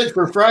that's it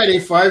for Friday,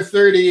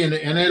 5:30, and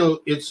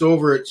it's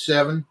over at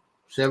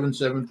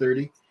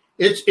 7:30.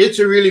 It's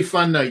a really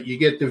fun night. You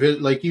get to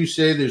visit, like you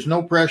say, there's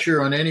no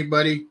pressure on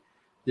anybody.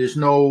 There's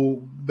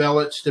no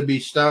bellets to be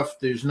stuffed.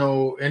 There's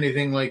no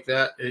anything like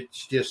that.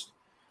 It's just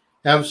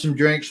have some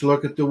drinks,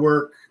 look at the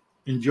work,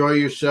 enjoy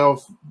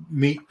yourself,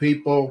 meet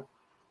people,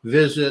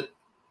 visit.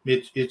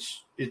 It's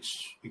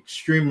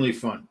extremely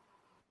fun.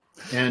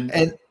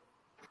 And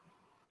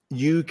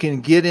you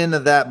can get into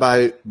that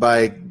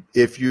by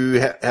if you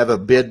have a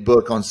bid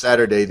book on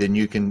Saturday, then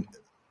you can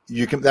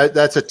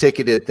that's a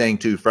ticketed thing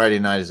too. Friday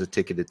night is a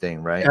ticketed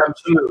thing, right?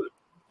 Absolutely.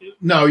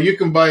 No, you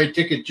can buy a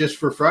ticket just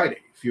for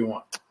Friday if you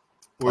want,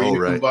 or you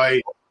can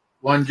buy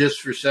one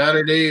just for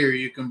Saturday, or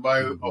you can buy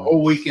a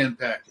whole weekend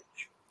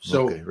package.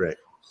 So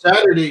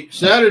Saturday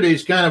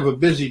is kind of a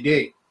busy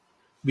day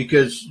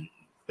because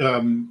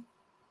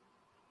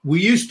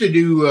we used to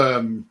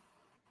do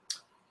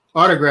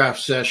autograph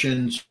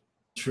sessions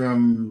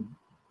from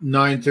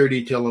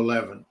 9:30 till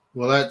 11.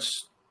 Well,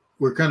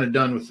 we're kind of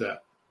done with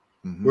that.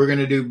 Mhm. We're going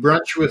to do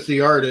brunch with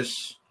the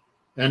artists,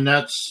 and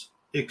that's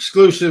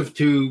exclusive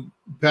to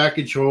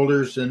package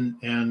holders and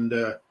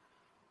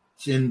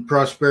it's in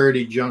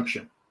Prosperity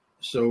Junction.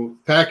 So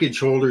package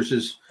holders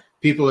is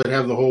people that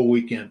have the whole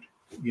weekend,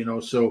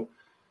 so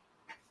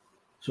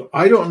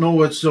I don't know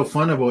what's so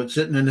fun about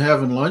sitting and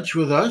having lunch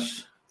with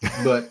us,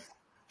 but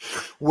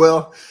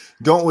Well,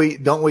 don't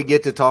we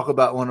get to talk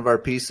about one of our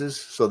pieces?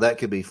 So that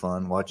could be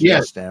fun watching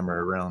you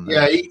stammer around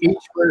that. yeah,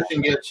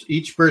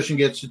 each person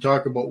gets to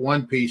talk about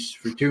one piece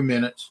for 2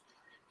 minutes,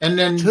 and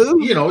then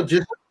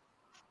just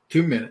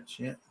 2 minutes.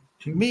 Yeah,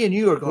 me and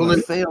you are going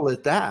to fail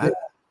at that.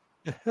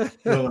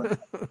 Well,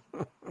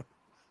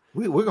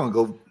 We're going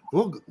to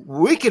go.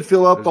 We could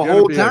fill up the There's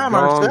whole gonna be a time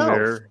gong ourselves.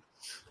 there.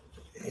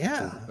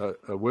 Yeah.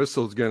 A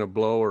whistle's going to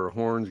blow or a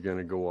horn's going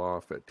to go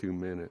off at 2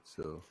 minutes.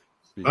 So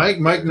Mike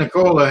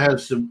Nicola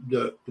has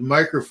the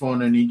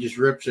microphone, and he just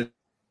rips it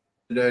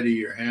out of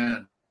your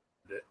hand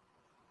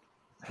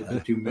at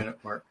the 2 minute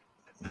mark.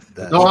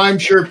 No, I'm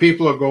sure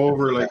people will go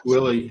over like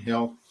Willie.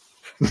 Hell,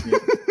 yeah.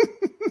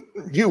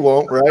 You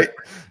won't, right?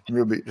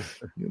 You'll be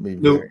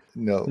Nope.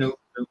 No.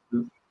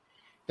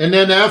 And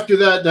then after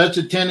that, that's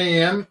at 10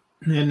 a.m.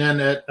 And then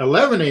at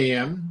 11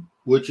 a.m.,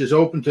 which is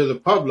open to the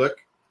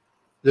public,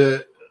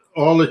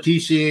 all the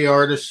TCAA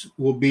artists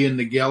will be in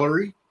the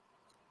gallery,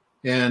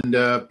 and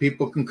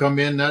people can come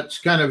in. That's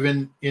kind of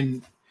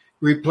in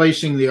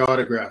replacing the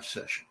autograph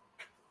session.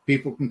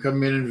 People can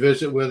come in and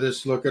visit with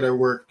us, look at our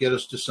work, get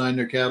us to sign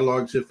their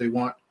catalogs if they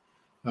want.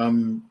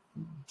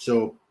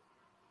 So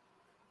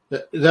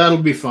that'll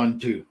be fun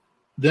too.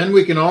 Then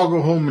we can all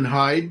go home and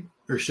hide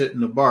or sit in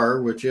the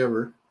bar,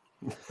 whichever,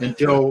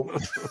 until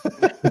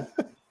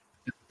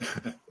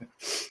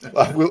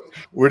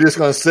We're just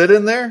going to sit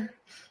in there?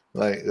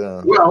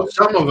 well,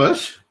 some of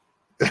us.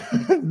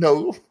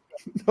 No.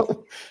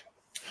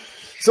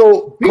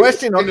 So,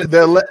 question on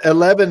the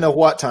 11 to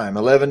what time?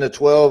 11 to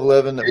 12,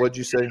 11 to, what'd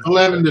you say?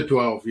 11 to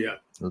 12, yeah.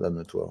 11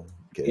 to 12.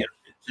 Okay. Yeah,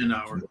 it's an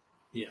hour.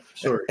 Yeah,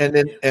 sorry.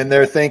 And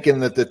they're thinking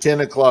that the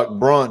 10 o'clock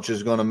brunch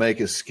is going to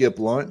make us skip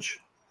lunch?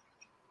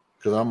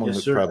 Because I'm going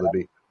to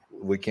probably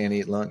we can't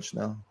eat lunch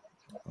now.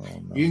 Oh,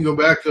 no. You can go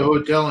back to the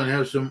hotel and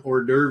have some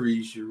hors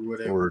d'oeuvres or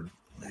whatever. Or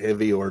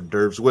heavy hors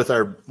d'oeuvres with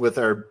our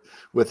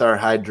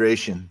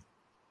hydration.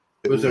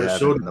 With our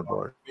soda in the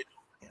bar.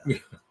 Yeah.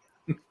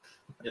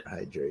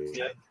 Hydration.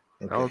 Yeah.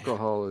 Okay.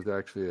 alcohol is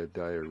actually a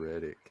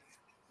diuretic.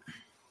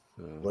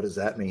 What does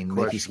that mean?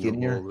 Make you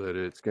skinnier? That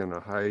it's going to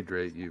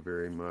hydrate you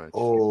very much.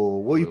 Oh,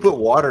 well, you put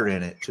water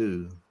in it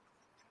too.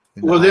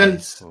 Well,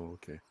 then,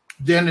 okay.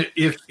 Then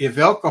if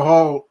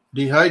alcohol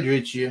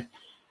dehydrates you,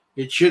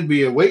 it should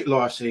be a weight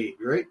loss aid,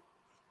 right?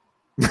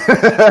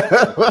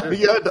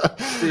 Yeah,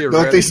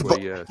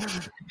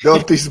 Yes.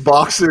 don't these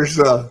boxers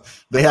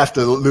they have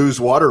to lose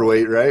water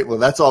weight, right? Well,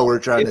 that's all we're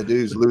trying to do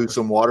is lose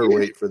some water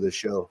weight for the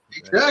show.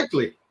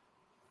 Exactly.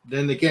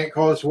 Then they can't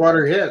call us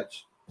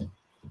waterheads,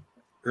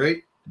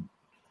 right?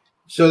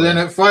 So then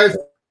at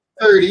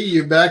 5:30,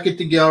 you're back at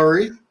the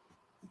gallery,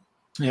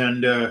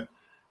 and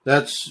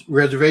that's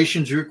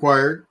reservations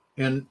required.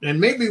 And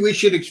maybe we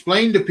should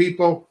explain to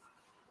people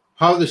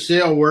how the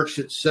sale works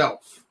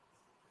itself.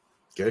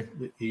 Okay.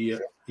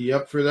 You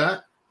up for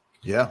that?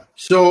 Yeah.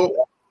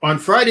 So on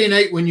Friday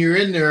night when you're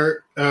in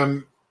there,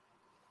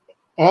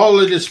 all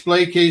the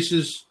display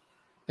cases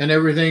and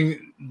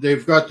everything,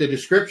 they've got the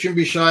description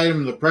beside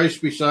them, the price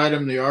beside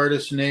them, the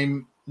artist's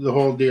name, the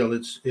whole deal.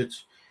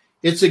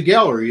 It's a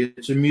gallery.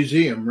 It's a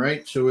museum,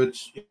 right? So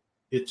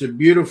it's a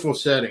beautiful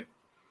setting.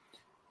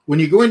 When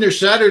you go in there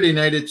Saturday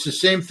night, it's the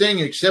same thing,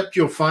 except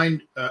you'll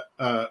find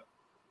a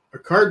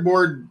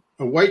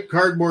white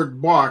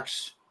cardboard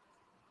box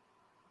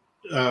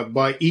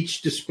by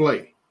each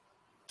display.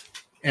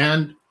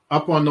 And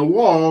up on the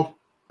wall,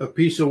 a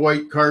piece of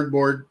white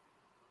cardboard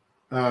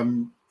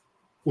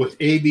with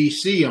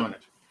ABC on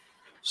it.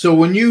 So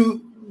when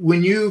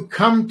you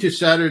come to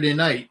Saturday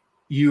night,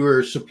 you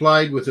are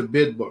supplied with a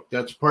bid book.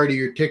 That's part of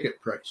your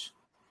ticket price.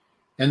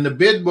 And the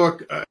bid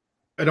book,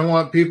 I don't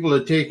want people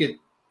to take it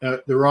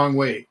the wrong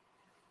way.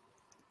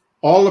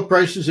 All the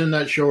prices in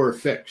that show are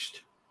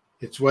fixed.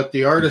 It's what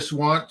the artist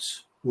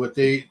wants, what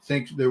they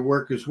think their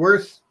work is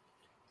worth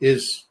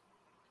is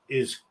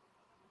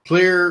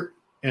clear,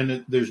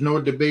 and there's no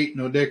debate,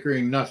 no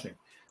dickering, nothing.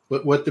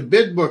 But what the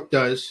bid book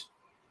does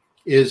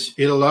is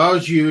it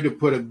allows you to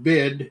put a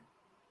bid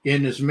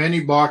in as many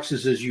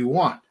boxes as you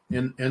want.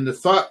 And the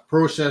thought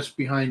process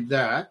behind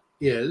that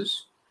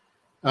is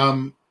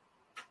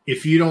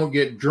if you don't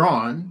get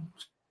drawn,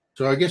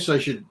 so I guess I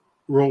should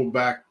roll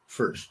back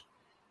first.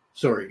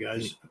 Sorry,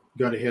 guys,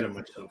 got ahead of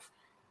myself.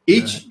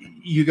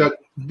 You got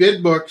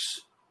bid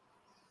books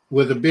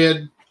with a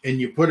bid, and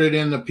you put it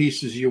in the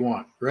pieces you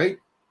want, right?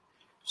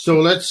 So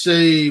let's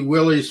say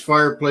Willie's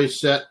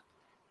fireplace set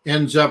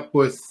ends up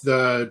with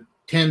 10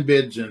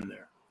 bids in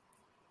there.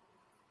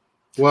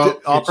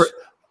 Well,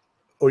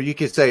 or you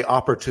could say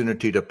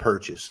opportunity to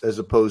purchase as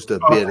opposed to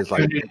bid. Is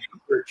like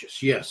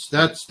purchase. Yes,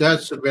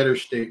 that's a better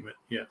statement.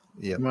 Yeah.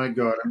 Yeah. My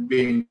God, I'm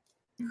being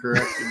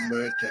corrected by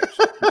a text.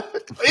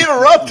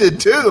 Interrupted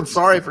too. I'm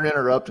sorry for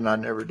interrupting. I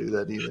never do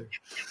that either.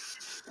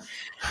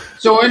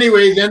 So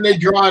anyway, then they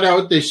draw it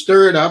out. They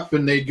stir it up,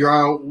 and they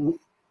draw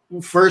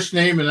first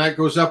name, and that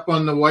goes up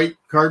on the white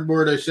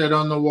cardboard I said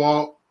on the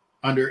wall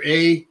under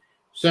A,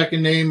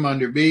 second name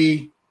under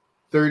B,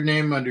 third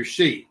name under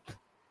C.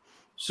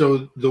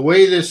 So the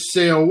way this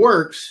sale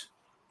works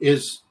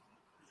is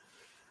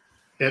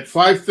at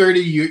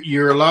 5:30,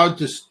 you're allowed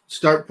to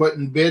start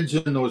putting bids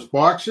in those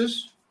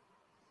boxes.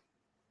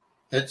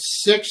 At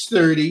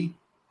 6:30,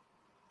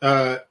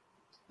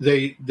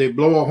 they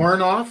blow a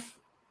horn off,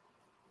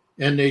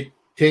 and they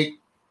take.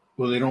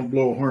 Well, they don't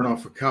blow a horn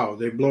off a cow.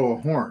 They blow a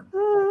horn,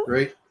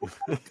 right?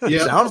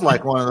 Yeah, sounds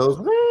like one of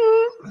those.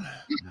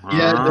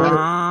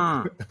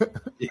 Yeah.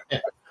 Yeah.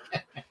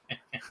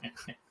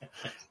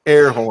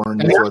 Air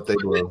horn is what they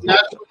blow.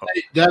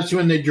 That's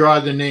when they draw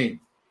the name.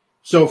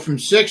 So from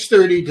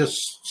 6:30 to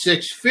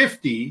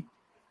 6:50,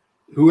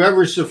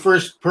 whoever's the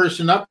first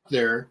person up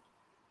there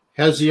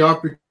has the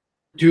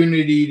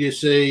opportunity to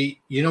say,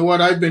 you know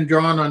what, I've been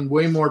drawn on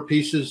way more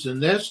pieces than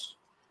this,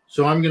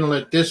 so I'm going to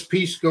let this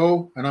piece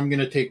go, and I'm going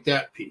to take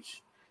that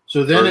piece.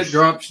 So then it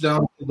drops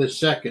down to the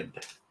second.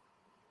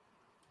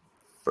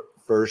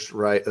 First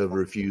right of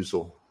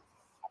refusal.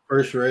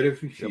 First right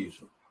of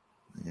refusal.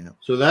 Yeah.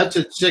 So that's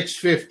at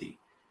 6:50.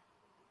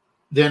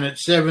 Then at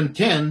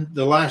 7:10,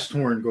 the last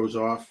horn goes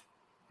off,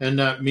 and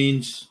that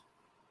means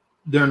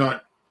they're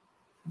not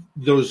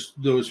those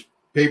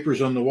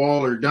papers on the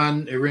wall are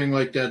done. Everything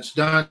like that's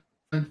done.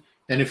 And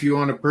if you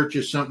want to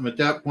purchase something at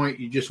that point,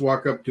 you just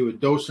walk up to a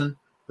docent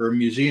or a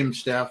museum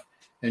staff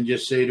and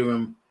just say to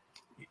him,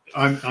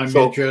 "I'm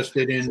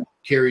interested in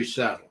Cary's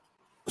saddle."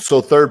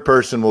 So third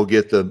person will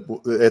get at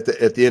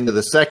the end of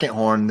the second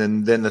horn,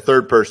 then the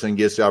third person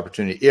gets the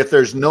opportunity. If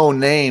there's no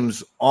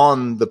names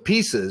on the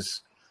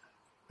pieces,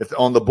 if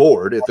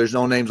there's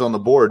no names on the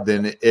board,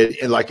 then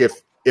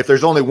if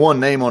there's only one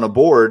name on a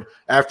board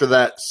after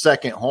that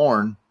second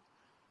horn,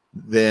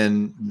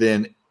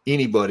 then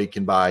anybody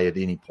can buy at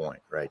any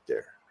point right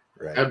there.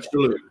 Right.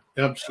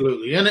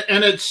 Absolutely.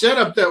 And it's set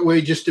up that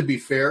way just to be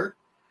fair,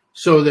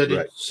 so that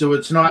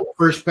it's not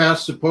first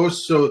past the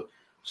post.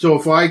 So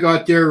if I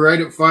got there right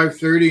at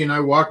 5:30 and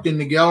I walked in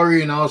the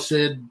gallery and I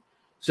said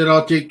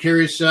I'll take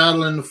Cary's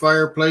saddle and the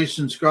fireplace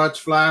and Scott's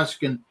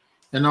flask and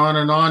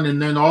on,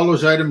 and then all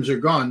those items are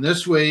gone.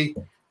 This way,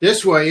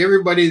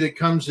 everybody that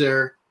comes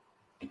there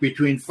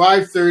between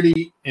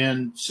 5:30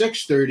 and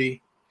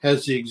 6:30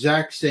 has the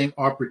exact same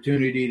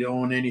opportunity to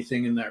own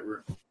anything in that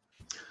room.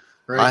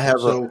 Right?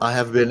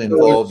 I've been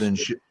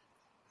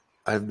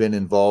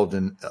involved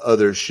in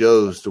other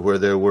shows to where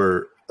there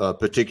were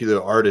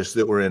particular artists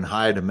that were in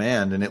high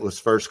demand, and it was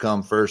first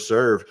come, first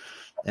serve.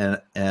 And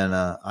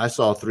I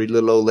saw three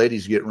little old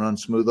ladies get run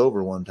smooth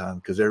over one time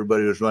because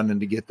everybody was running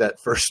to get that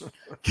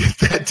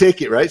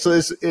ticket, right? So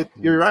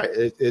you're right.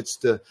 It's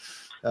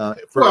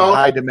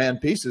high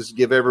demand pieces,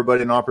 give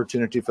everybody an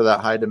opportunity for that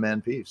high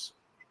demand piece.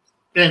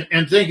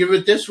 And think of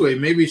it this way: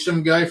 maybe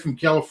some guy from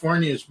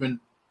California has been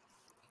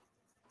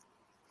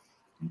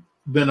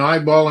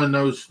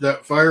eyeballing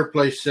that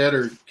fireplace set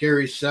or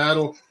Cary's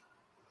saddle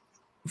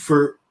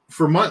for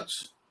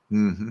months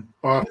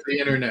off the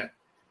internet,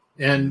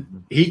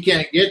 and he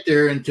can't get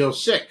there until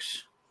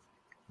 6.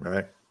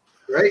 Right.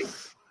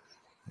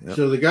 Yep.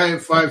 So the guy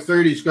at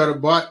 5:30's got a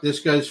bot.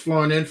 This guy's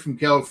flying in from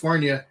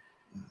California.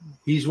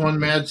 He's one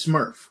mad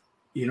smurf.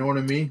 You know what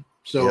I mean?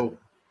 So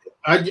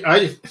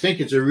I think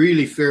it's a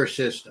really fair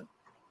system.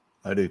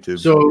 I do too.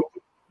 So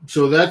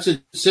that's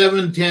at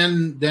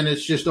 7:10. Then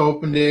it's just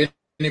open to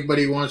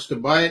anybody who wants to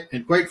buy it.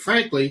 And quite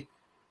frankly,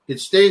 it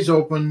stays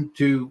open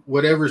to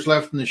whatever's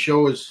left in the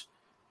show.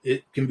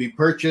 It can be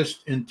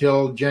purchased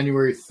until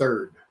January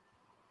 3rd.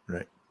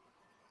 Right.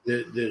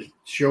 The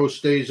show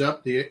stays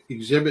up. The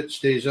exhibit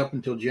stays up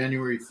until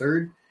January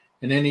 3rd.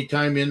 And any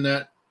time in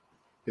that,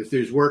 if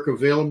there's work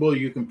available,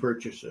 you can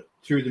purchase it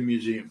through the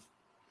museum.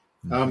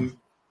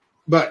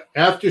 But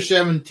after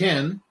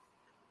 7:10,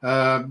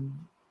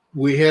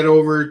 we head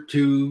over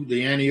to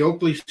the Annie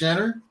Oakley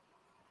Center,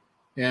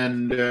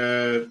 and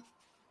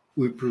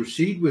we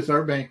proceed with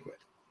our banquet.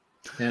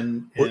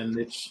 And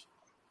it's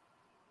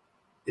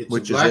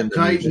which a black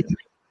tie.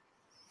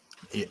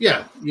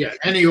 Yeah,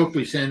 Annie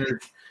Oakley Center,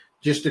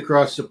 just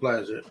across the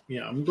plaza.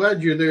 Yeah, I'm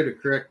glad you're there to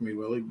correct me,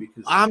 Willie,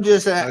 because I'm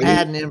just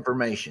adding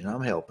information.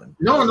 I'm helping.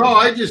 No,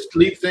 I just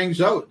leave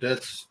things out.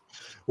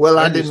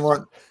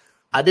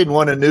 I didn't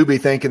want a newbie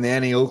thinking the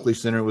Annie Oakley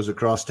Center was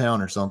across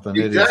town or something.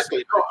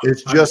 Exactly.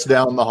 It's just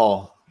down the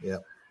hall. Yeah.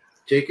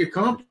 Take a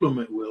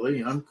compliment,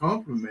 Willie. I'm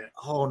complimenting.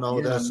 Oh no,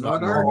 that's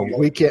not normal.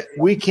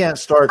 We can't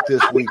start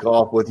this week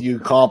off with you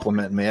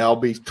complimenting me. I'll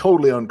be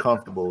totally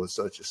uncomfortable with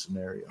such a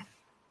scenario.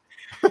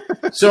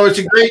 So it's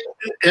a great,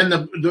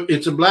 and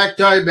it's a black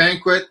tie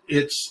banquet.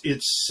 It's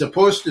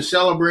supposed to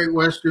celebrate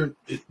Western.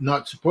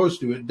 Not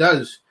supposed to. It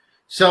does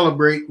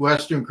celebrate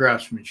Western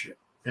craftsmanship,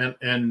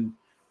 and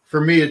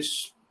for me,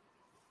 it's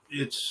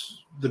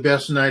the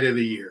best night of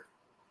the year.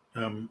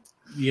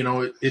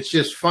 It's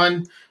just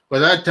fun. By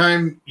that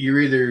time,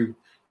 you're either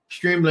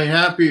extremely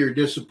happy or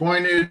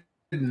disappointed.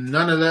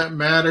 None of that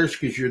matters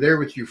because you're there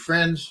with your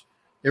friends.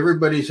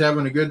 Everybody's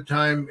having a good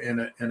time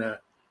and a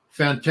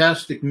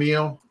fantastic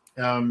meal.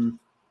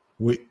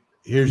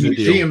 Here's the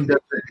museum deal.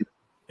 does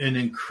an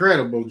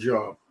incredible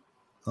job.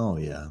 Oh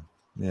yeah,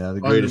 yeah. The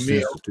greatest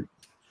institute.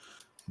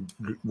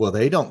 Well,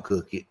 they don't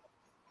cook it.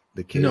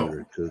 The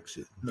caterer cooks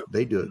it. No.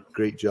 They do a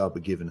great job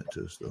of giving it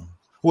to us, though.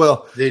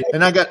 Well,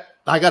 and I got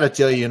to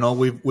tell you,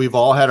 we've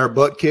all had our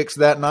butt kicks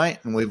that night,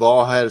 and we've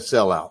all had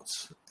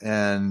sellouts,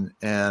 and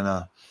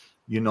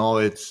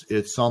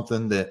it's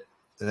something that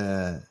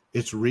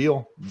it's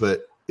real,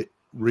 but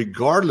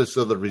regardless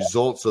of the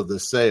results of the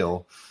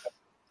sale,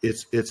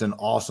 it's an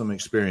awesome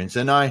experience.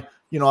 And I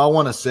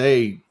want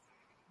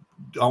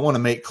to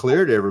make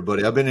clear to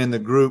everybody, I've been in the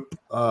group.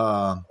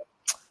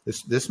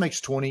 This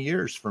makes 20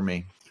 years for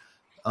me.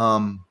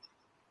 Been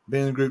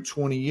in the group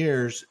 20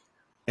 years,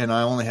 and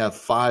I only have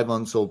 5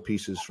 unsold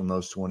pieces from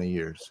those 20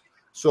 years.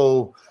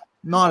 So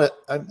not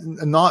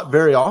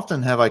very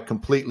often have I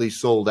completely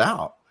sold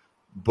out,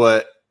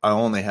 but I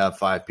only have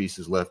 5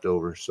 pieces left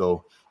over.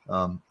 So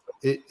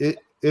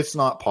it's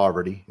not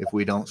poverty if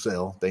we don't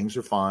sell. Things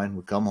are fine.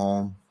 We come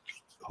home,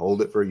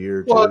 hold it for a year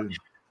or two.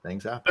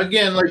 Things happen.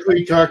 Again, like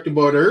we talked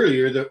about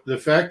earlier, the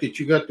fact that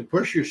you got to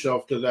push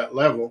yourself to that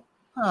level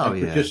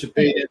and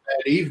participate in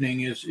that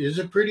evening is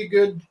a pretty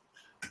good.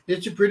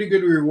 It's a pretty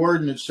good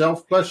reward in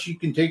itself. Plus, you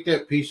can take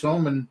that piece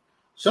home, and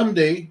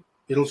someday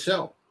it'll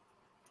sell.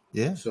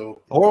 Yeah.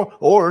 So,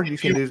 or you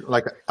can do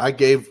like I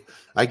gave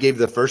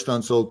the first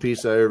unsold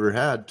piece I ever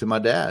had to my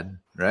dad,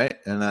 right?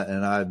 And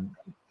I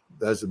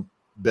that's the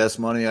best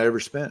money I ever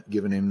spent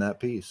giving him that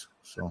piece.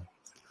 So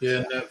yeah,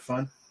 isn't that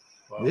fun?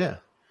 Wow. Yeah.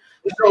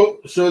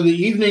 So the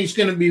evening's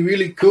going to be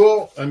really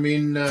cool. I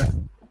mean,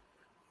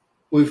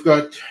 we've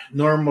got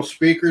normal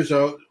speakers.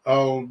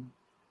 I'll,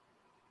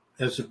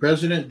 as the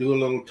president, do a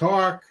little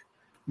talk.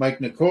 Mike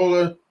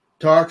Nicola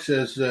talks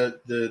as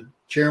the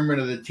chairman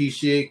of the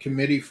TCAA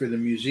committee for the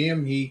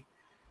museum. He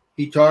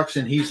talks,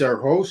 and he's our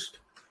host.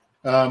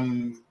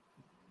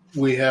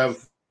 We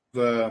have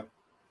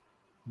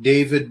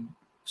David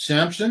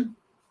Sampson,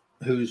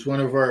 who's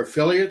one of our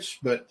affiliates,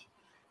 but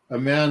a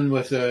man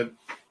with a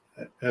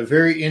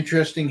very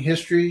interesting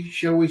history,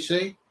 shall we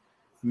say.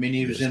 I mean,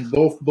 he was in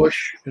both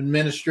Bush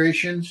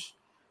administrations.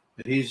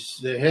 He's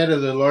the head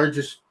of the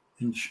largest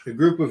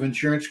group of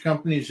insurance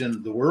companies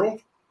in the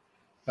world.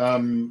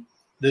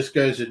 This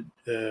guy's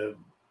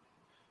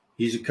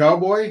he's a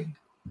cowboy.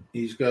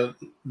 He's got a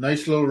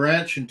nice little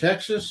ranch in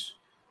Texas.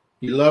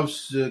 He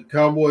loves the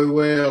cowboy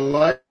way of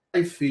life.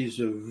 He's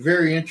a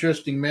very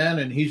interesting man,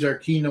 and he's our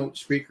keynote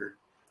speaker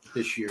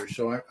this year.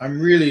 So I'm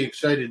really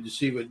excited to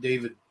see what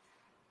David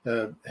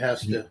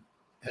has to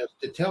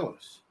tell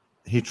us.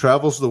 He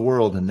travels the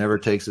world and never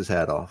takes his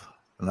hat off,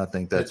 and I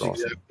think that's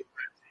awesome. Exactly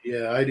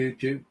right. Yeah, I do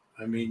too.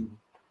 I mean,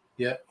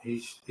 yeah,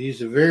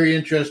 he's a very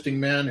interesting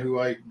man who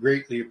I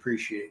greatly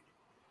appreciate.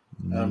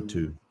 Me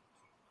too.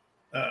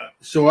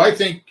 So I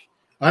think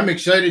I'm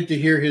excited to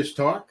hear his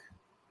talk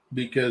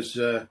because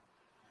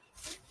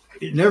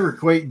it never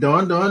quite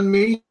dawned on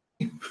me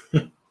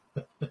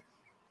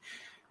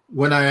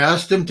when I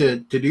asked him to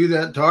do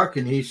that talk,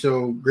 and he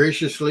so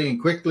graciously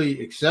and quickly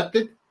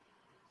accepted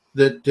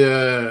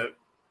that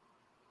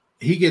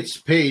he gets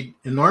paid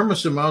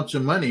enormous amounts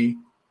of money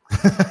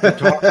to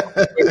talk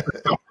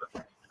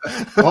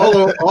all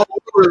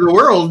over the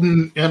world.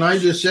 And I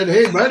just said,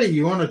 "Hey, buddy,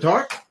 you want to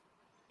talk?"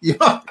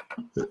 Yeah.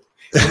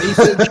 And he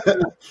said,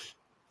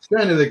 "It's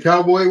kind of the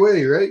cowboy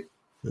way, right?"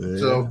 Yeah.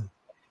 So,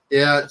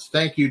 yeah,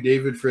 thank you,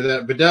 David, for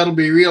that. But that'll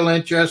be real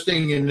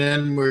interesting. And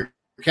then we're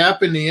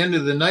capping the end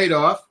of the night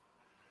off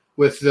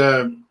with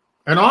an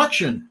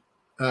auction.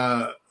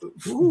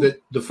 That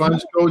the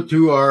funds go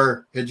to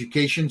our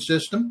education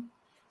system,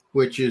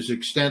 which is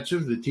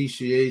extensive, the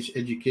TCAA's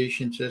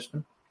education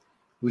system.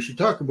 We should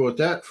talk about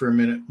that for a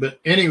minute. But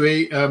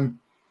anyway,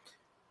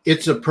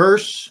 it's a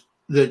purse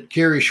that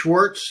Cary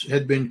Schwartz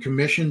had been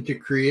commissioned to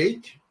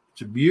create.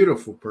 It's a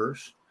beautiful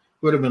purse.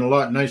 Would have been a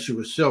lot nicer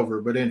with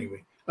silver, but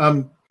anyway.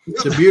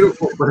 It's a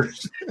beautiful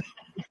purse.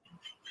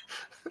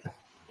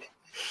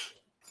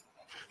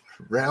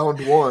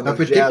 Round one of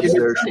jabs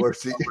there,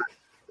 Schwartzy.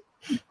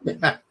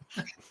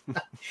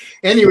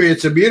 Anyway,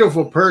 it's a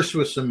beautiful purse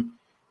with some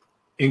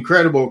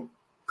incredible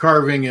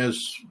carving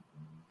as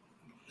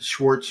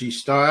Schwartzy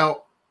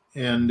style,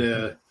 and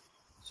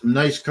some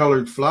nice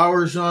colored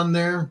flowers on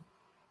there.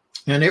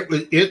 And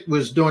it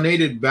was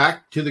donated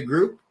back to the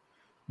group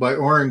by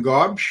Orrin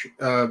Gobsch.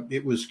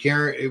 It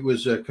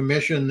was a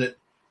commission that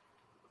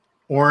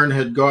Orrin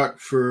had got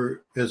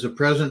as a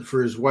present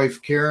for his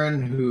wife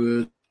Karen, who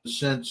has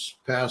since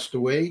passed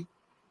away,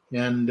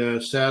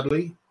 and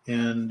sadly.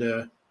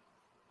 And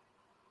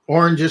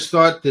Orrin just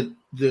thought that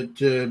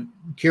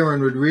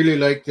Karen would really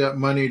like that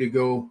money to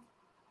go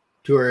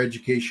to our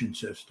education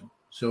system.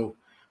 So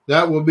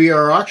that will be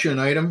our auction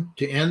item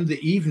to end the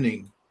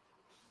evening.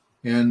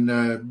 And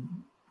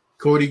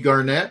Cody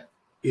Garnett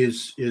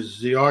is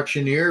the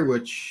auctioneer,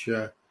 which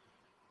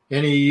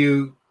any of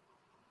you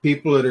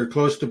people that are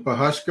close to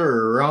Pawhuska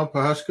or around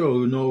Pawhuska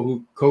who know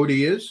who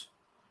Cody is.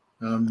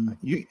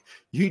 You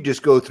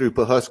just go through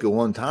Pawhuska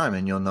one time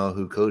and you'll know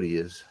who Cody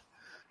is.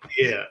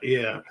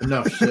 Yeah.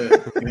 Enough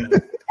said.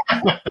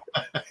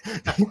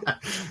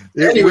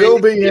 Yeah. It will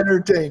be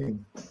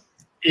entertaining.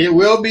 It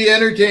will be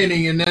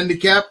entertaining. And then to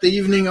cap the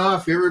evening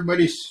off,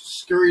 everybody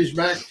scurries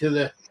back to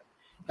the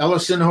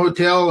Ellison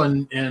Hotel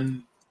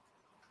and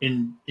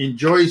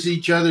enjoys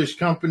each other's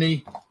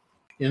company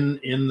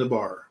in the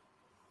bar,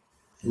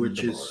 in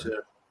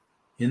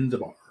the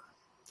bar.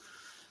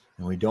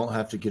 And we don't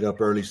have to get up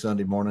early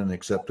Sunday morning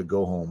except to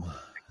go home.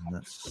 And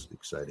that's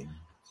exciting.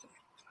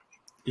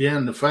 Yeah,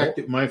 and the fact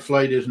that my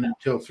flight isn't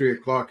until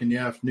 3:00 in the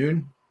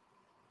afternoon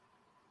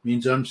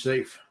means I'm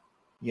safe.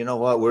 You know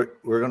what?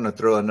 We're going to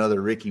throw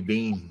another Ricky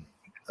Bean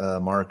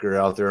marker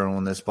out there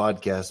on this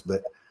podcast,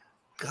 but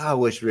God, I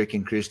wish Rick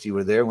and Christy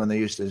were there when they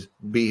used to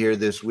be here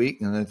this week,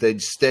 and that they'd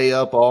stay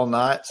up all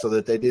night so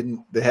that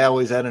they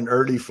always had an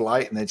early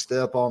flight and they'd stay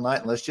up all night.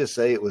 And let's just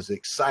say it was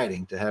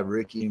exciting to have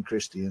Ricky and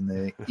Christy in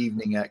the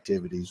evening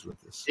activities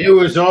with us. It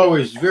was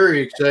always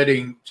very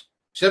exciting,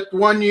 except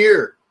one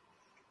year.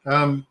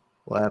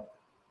 What?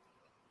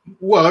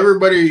 Well,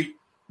 everybody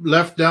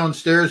left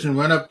downstairs and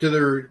went up to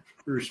their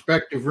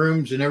respective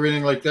rooms and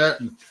everything like that.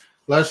 And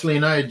Leslie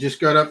and I had just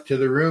got up to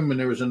the room and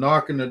there was a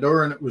knock on the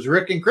door and it was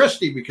Rick and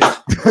Christy because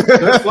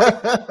their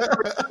flight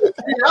was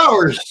 3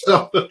 hours.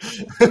 So let's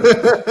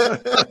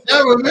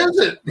have a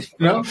visit, you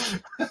know.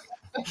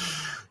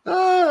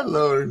 Oh,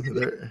 Lord.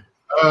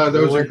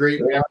 Those are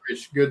great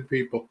memories. Good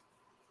people.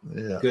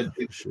 Yeah, good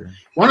people. Sure.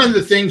 One of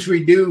the things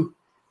we do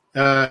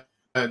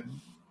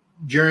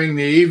during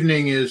the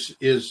evening is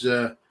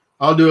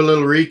I'll do a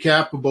little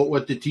recap about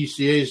what the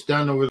TCA has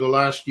done over the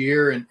last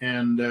year,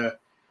 and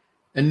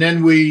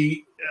then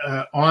we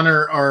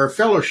honor our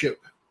fellowship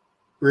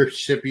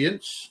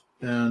recipients,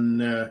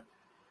 and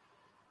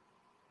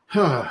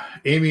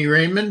Amy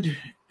Raymond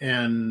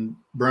and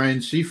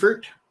Brian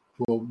Seifert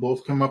will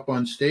both come up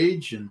on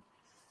stage and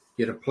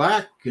get a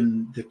plaque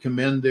and to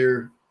commend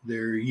their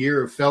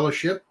year of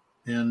fellowship,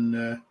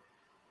 and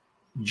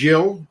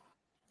Jill.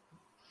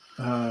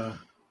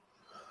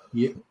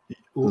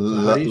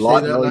 Latno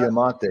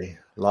Yamate.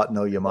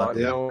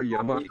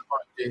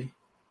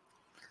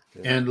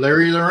 And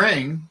Larry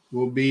Lorang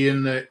will be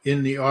in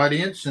the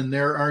audience, and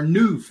there are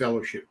new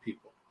fellowship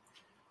people.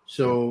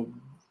 So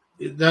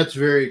that's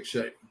very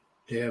exciting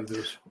to have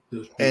those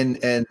people.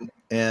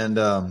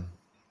 And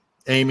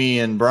Amy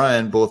and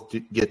Brian both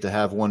get to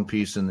have one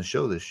piece in the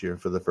show this year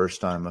for the first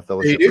time, a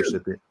fellowship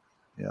recipient.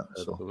 Yeah,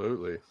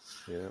 absolutely.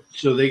 Yeah.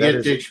 So they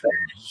get to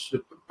experience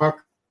the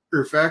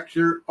pucker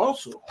factor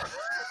also.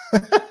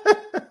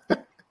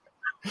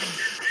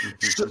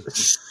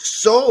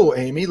 So,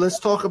 Amy, let's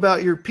talk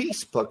about your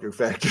piece, Pucker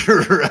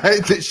Factor,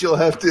 right? That she'll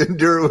have to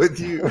endure with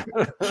you.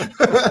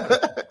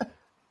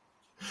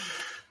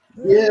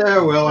 Yeah,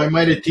 well, I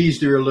might have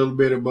teased her a little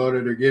bit about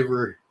it or give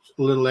her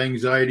a little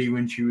anxiety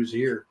when she was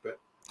here, but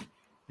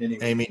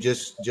anyway. Amy,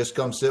 just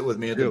come sit with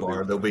me at the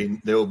bar.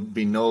 There'll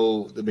be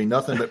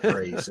nothing but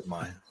praise in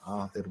mine.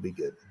 Oh, it'll be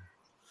good.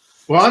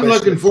 Well, I'm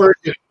looking forward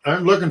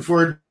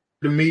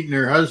to meeting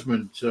her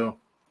husband. So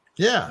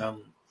yeah.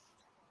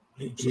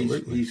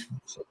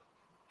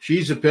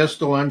 She's a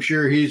pistol. I'm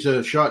sure he's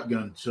a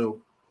shotgun.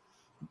 So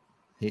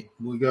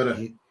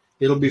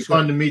it'll be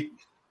fun to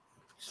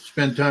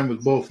spend time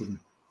with both of them.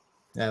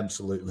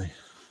 Absolutely.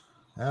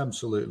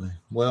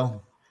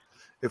 Well,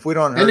 if we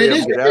don't hurry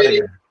up, get out of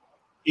here.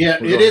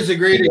 Yeah, it is a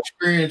great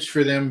experience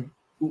for them.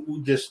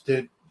 Just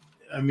to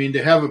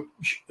have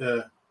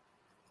a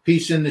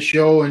piece in the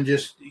show and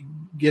just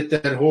get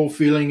that whole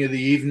feeling of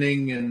the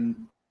evening,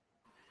 and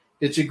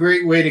it's a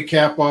great way to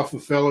cap off a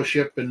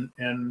fellowship,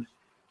 and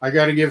I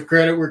got to give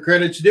credit where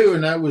credit's due,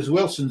 and that was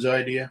Wilson's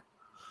idea.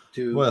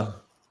 You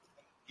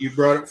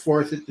brought it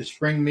forth at the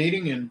spring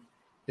meeting, and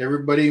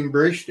everybody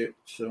embraced it.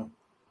 So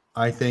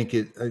I think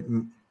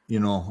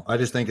I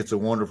just think it's a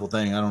wonderful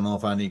thing. I don't know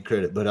if I need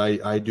credit, but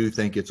I do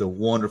think it's a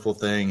wonderful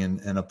thing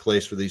and a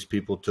place for these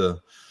people to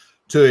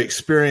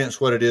experience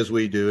what it is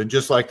we do. And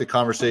just like the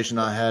conversation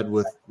I had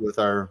with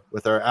our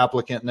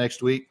applicant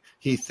next week,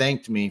 he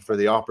thanked me for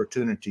the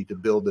opportunity to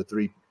build the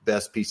 3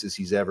 best pieces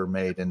he's ever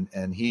made.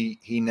 And he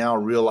now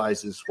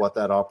realizes what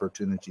that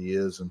opportunity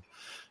is.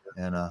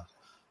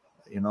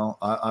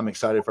 I'm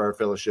excited for our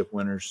fellowship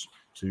winners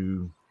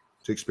to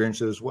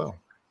experience it as well.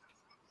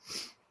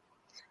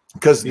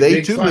 Because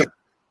they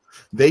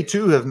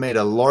too have made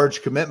a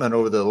large commitment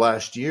over the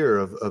last year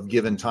of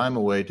giving time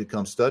away to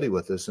come study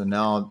with us. And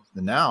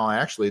now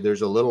actually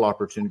there's a little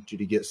opportunity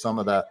to get some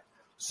of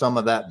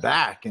that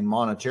back and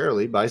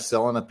monetarily by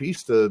selling a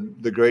piece to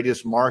the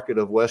greatest market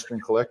of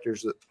Western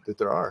collectors that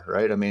there are,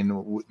 right? I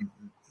mean,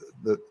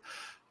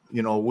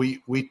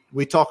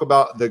 we talk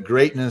about the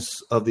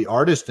greatness of the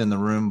artist in the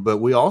room, but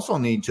we also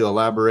need to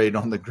elaborate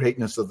on the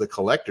greatness of the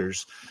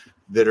collectors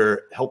that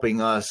are helping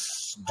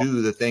us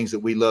do the things that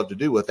we love to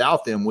do.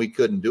 Without them, we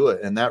couldn't do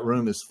it. And that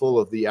room is full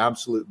of the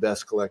absolute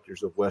best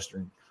collectors of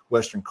Western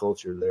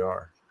culture. They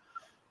are.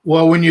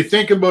 Well, when you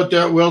think about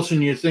that,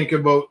 Wilson, you think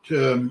about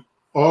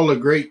all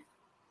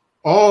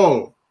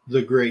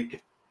the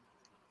great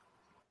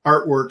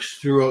artworks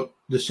throughout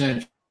the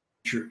centuries.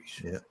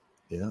 Yeah,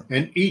 yeah.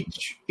 And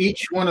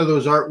each one of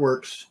those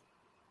artworks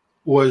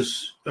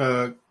was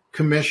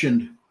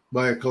commissioned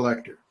by a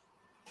collector.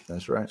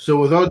 That's right. So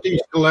without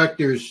these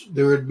collectors,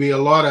 there would be a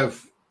lot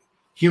of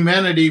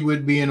humanity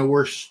would be in a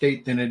worse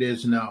state than it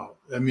is now.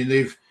 I mean,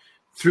 they've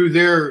through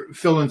their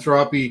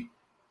philanthropy,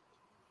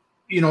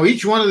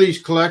 each one of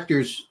these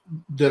collectors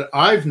that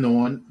I've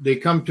known, they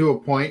come to a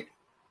point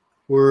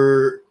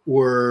where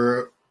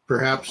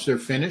perhaps they're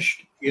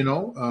finished,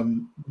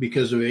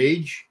 because of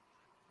age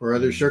or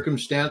other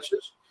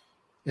circumstances.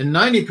 And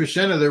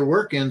 90% of their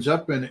work ends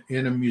up in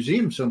a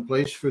museum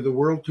someplace for the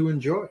world to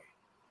enjoy,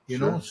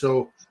 know.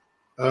 So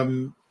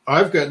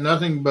I've got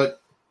nothing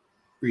but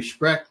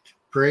respect,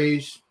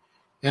 praise,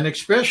 and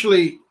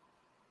especially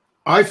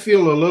I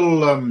feel a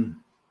little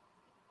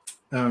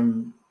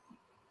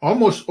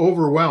almost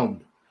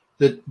overwhelmed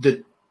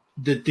that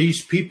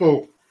these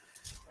people,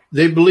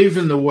 they believe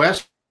in the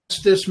West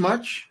this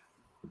much.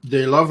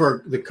 They love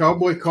the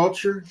cowboy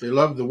culture. They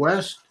love the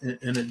West,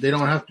 and they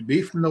don't have to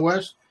be from the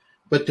West.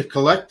 But to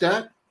collect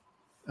that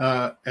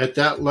at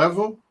that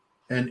level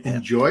and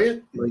enjoy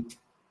it,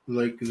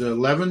 like the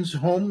Levens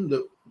home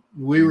that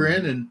we were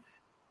in, and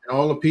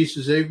all the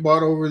pieces they've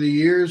bought over the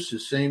years, the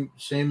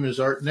same as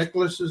Art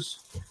Nicholas's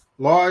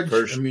lodge.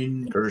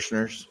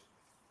 Kirshner's,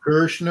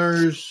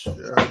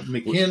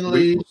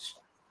 McKinley's.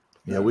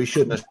 We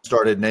shouldn't have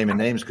started naming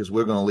names because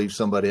we're going to leave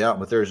somebody out.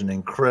 But there's an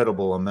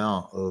incredible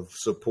amount of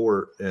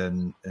support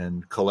and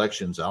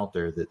collections out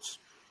there that's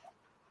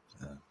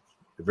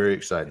very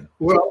exciting.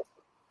 Well,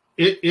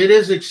 it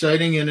is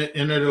exciting, and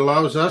it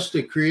allows us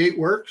to create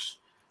works,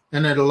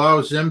 and it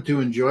allows them to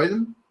enjoy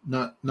them.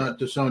 Not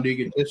to sound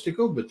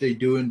egotistical, but they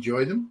do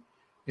enjoy them,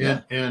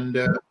 and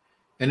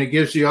it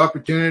gives the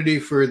opportunity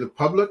for the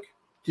public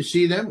to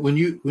see them. When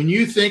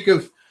you think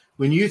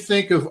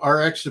of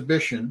our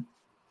exhibition,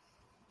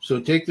 so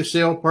take the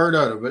sale part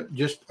out of it,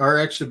 just our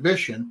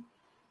exhibition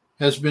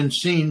has been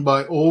seen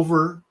by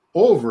over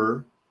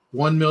 1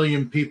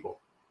 million people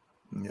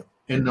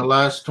in the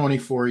last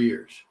 24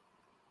 years.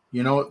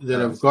 That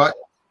have got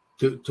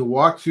to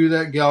walk through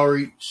that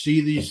gallery,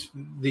 see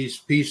these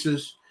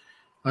pieces,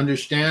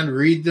 understand,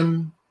 read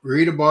them,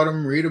 read about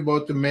them, read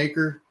about the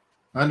maker,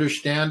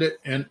 understand it,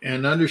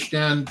 and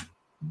understand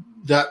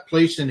that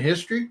place in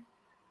history,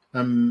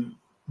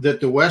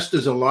 that the West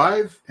is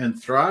alive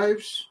and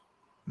thrives.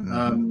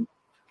 Mm-hmm.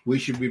 We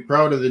should be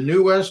proud of the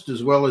New West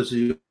as well as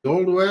the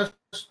Old West,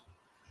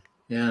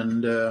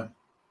 and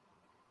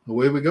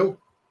away we go.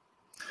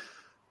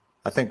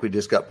 I think we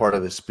just got part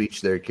of his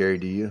speech there, Cary.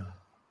 Do you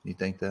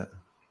think that?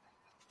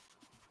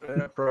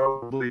 I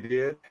probably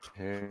did,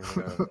 and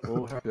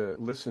we'll have to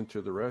listen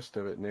to the rest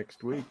of it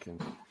next week.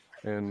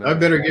 And I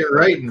better get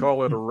right and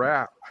call it a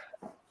wrap.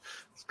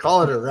 Let's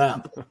call it a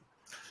wrap.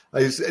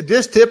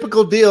 Just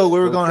typical deal. We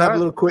were going to have a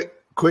little quick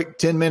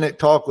 10-minute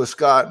talk with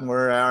Scott, and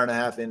we're an hour and a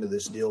half into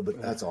this deal.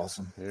 But that's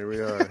awesome. Here we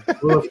are.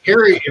 Well,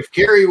 if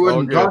Cary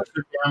wouldn't talk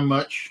so damn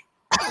much,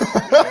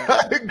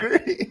 I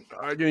agree.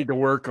 I need to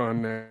work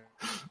on that.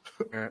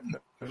 I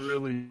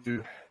really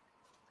do.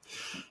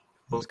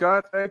 Well,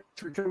 Scott, thanks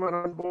for coming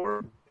on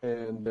board,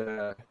 and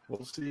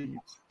we'll see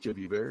each of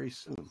you very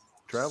soon.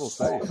 Travel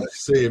safe.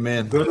 See you,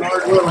 man. Good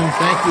Lord willing.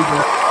 Thank you,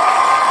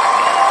 guys.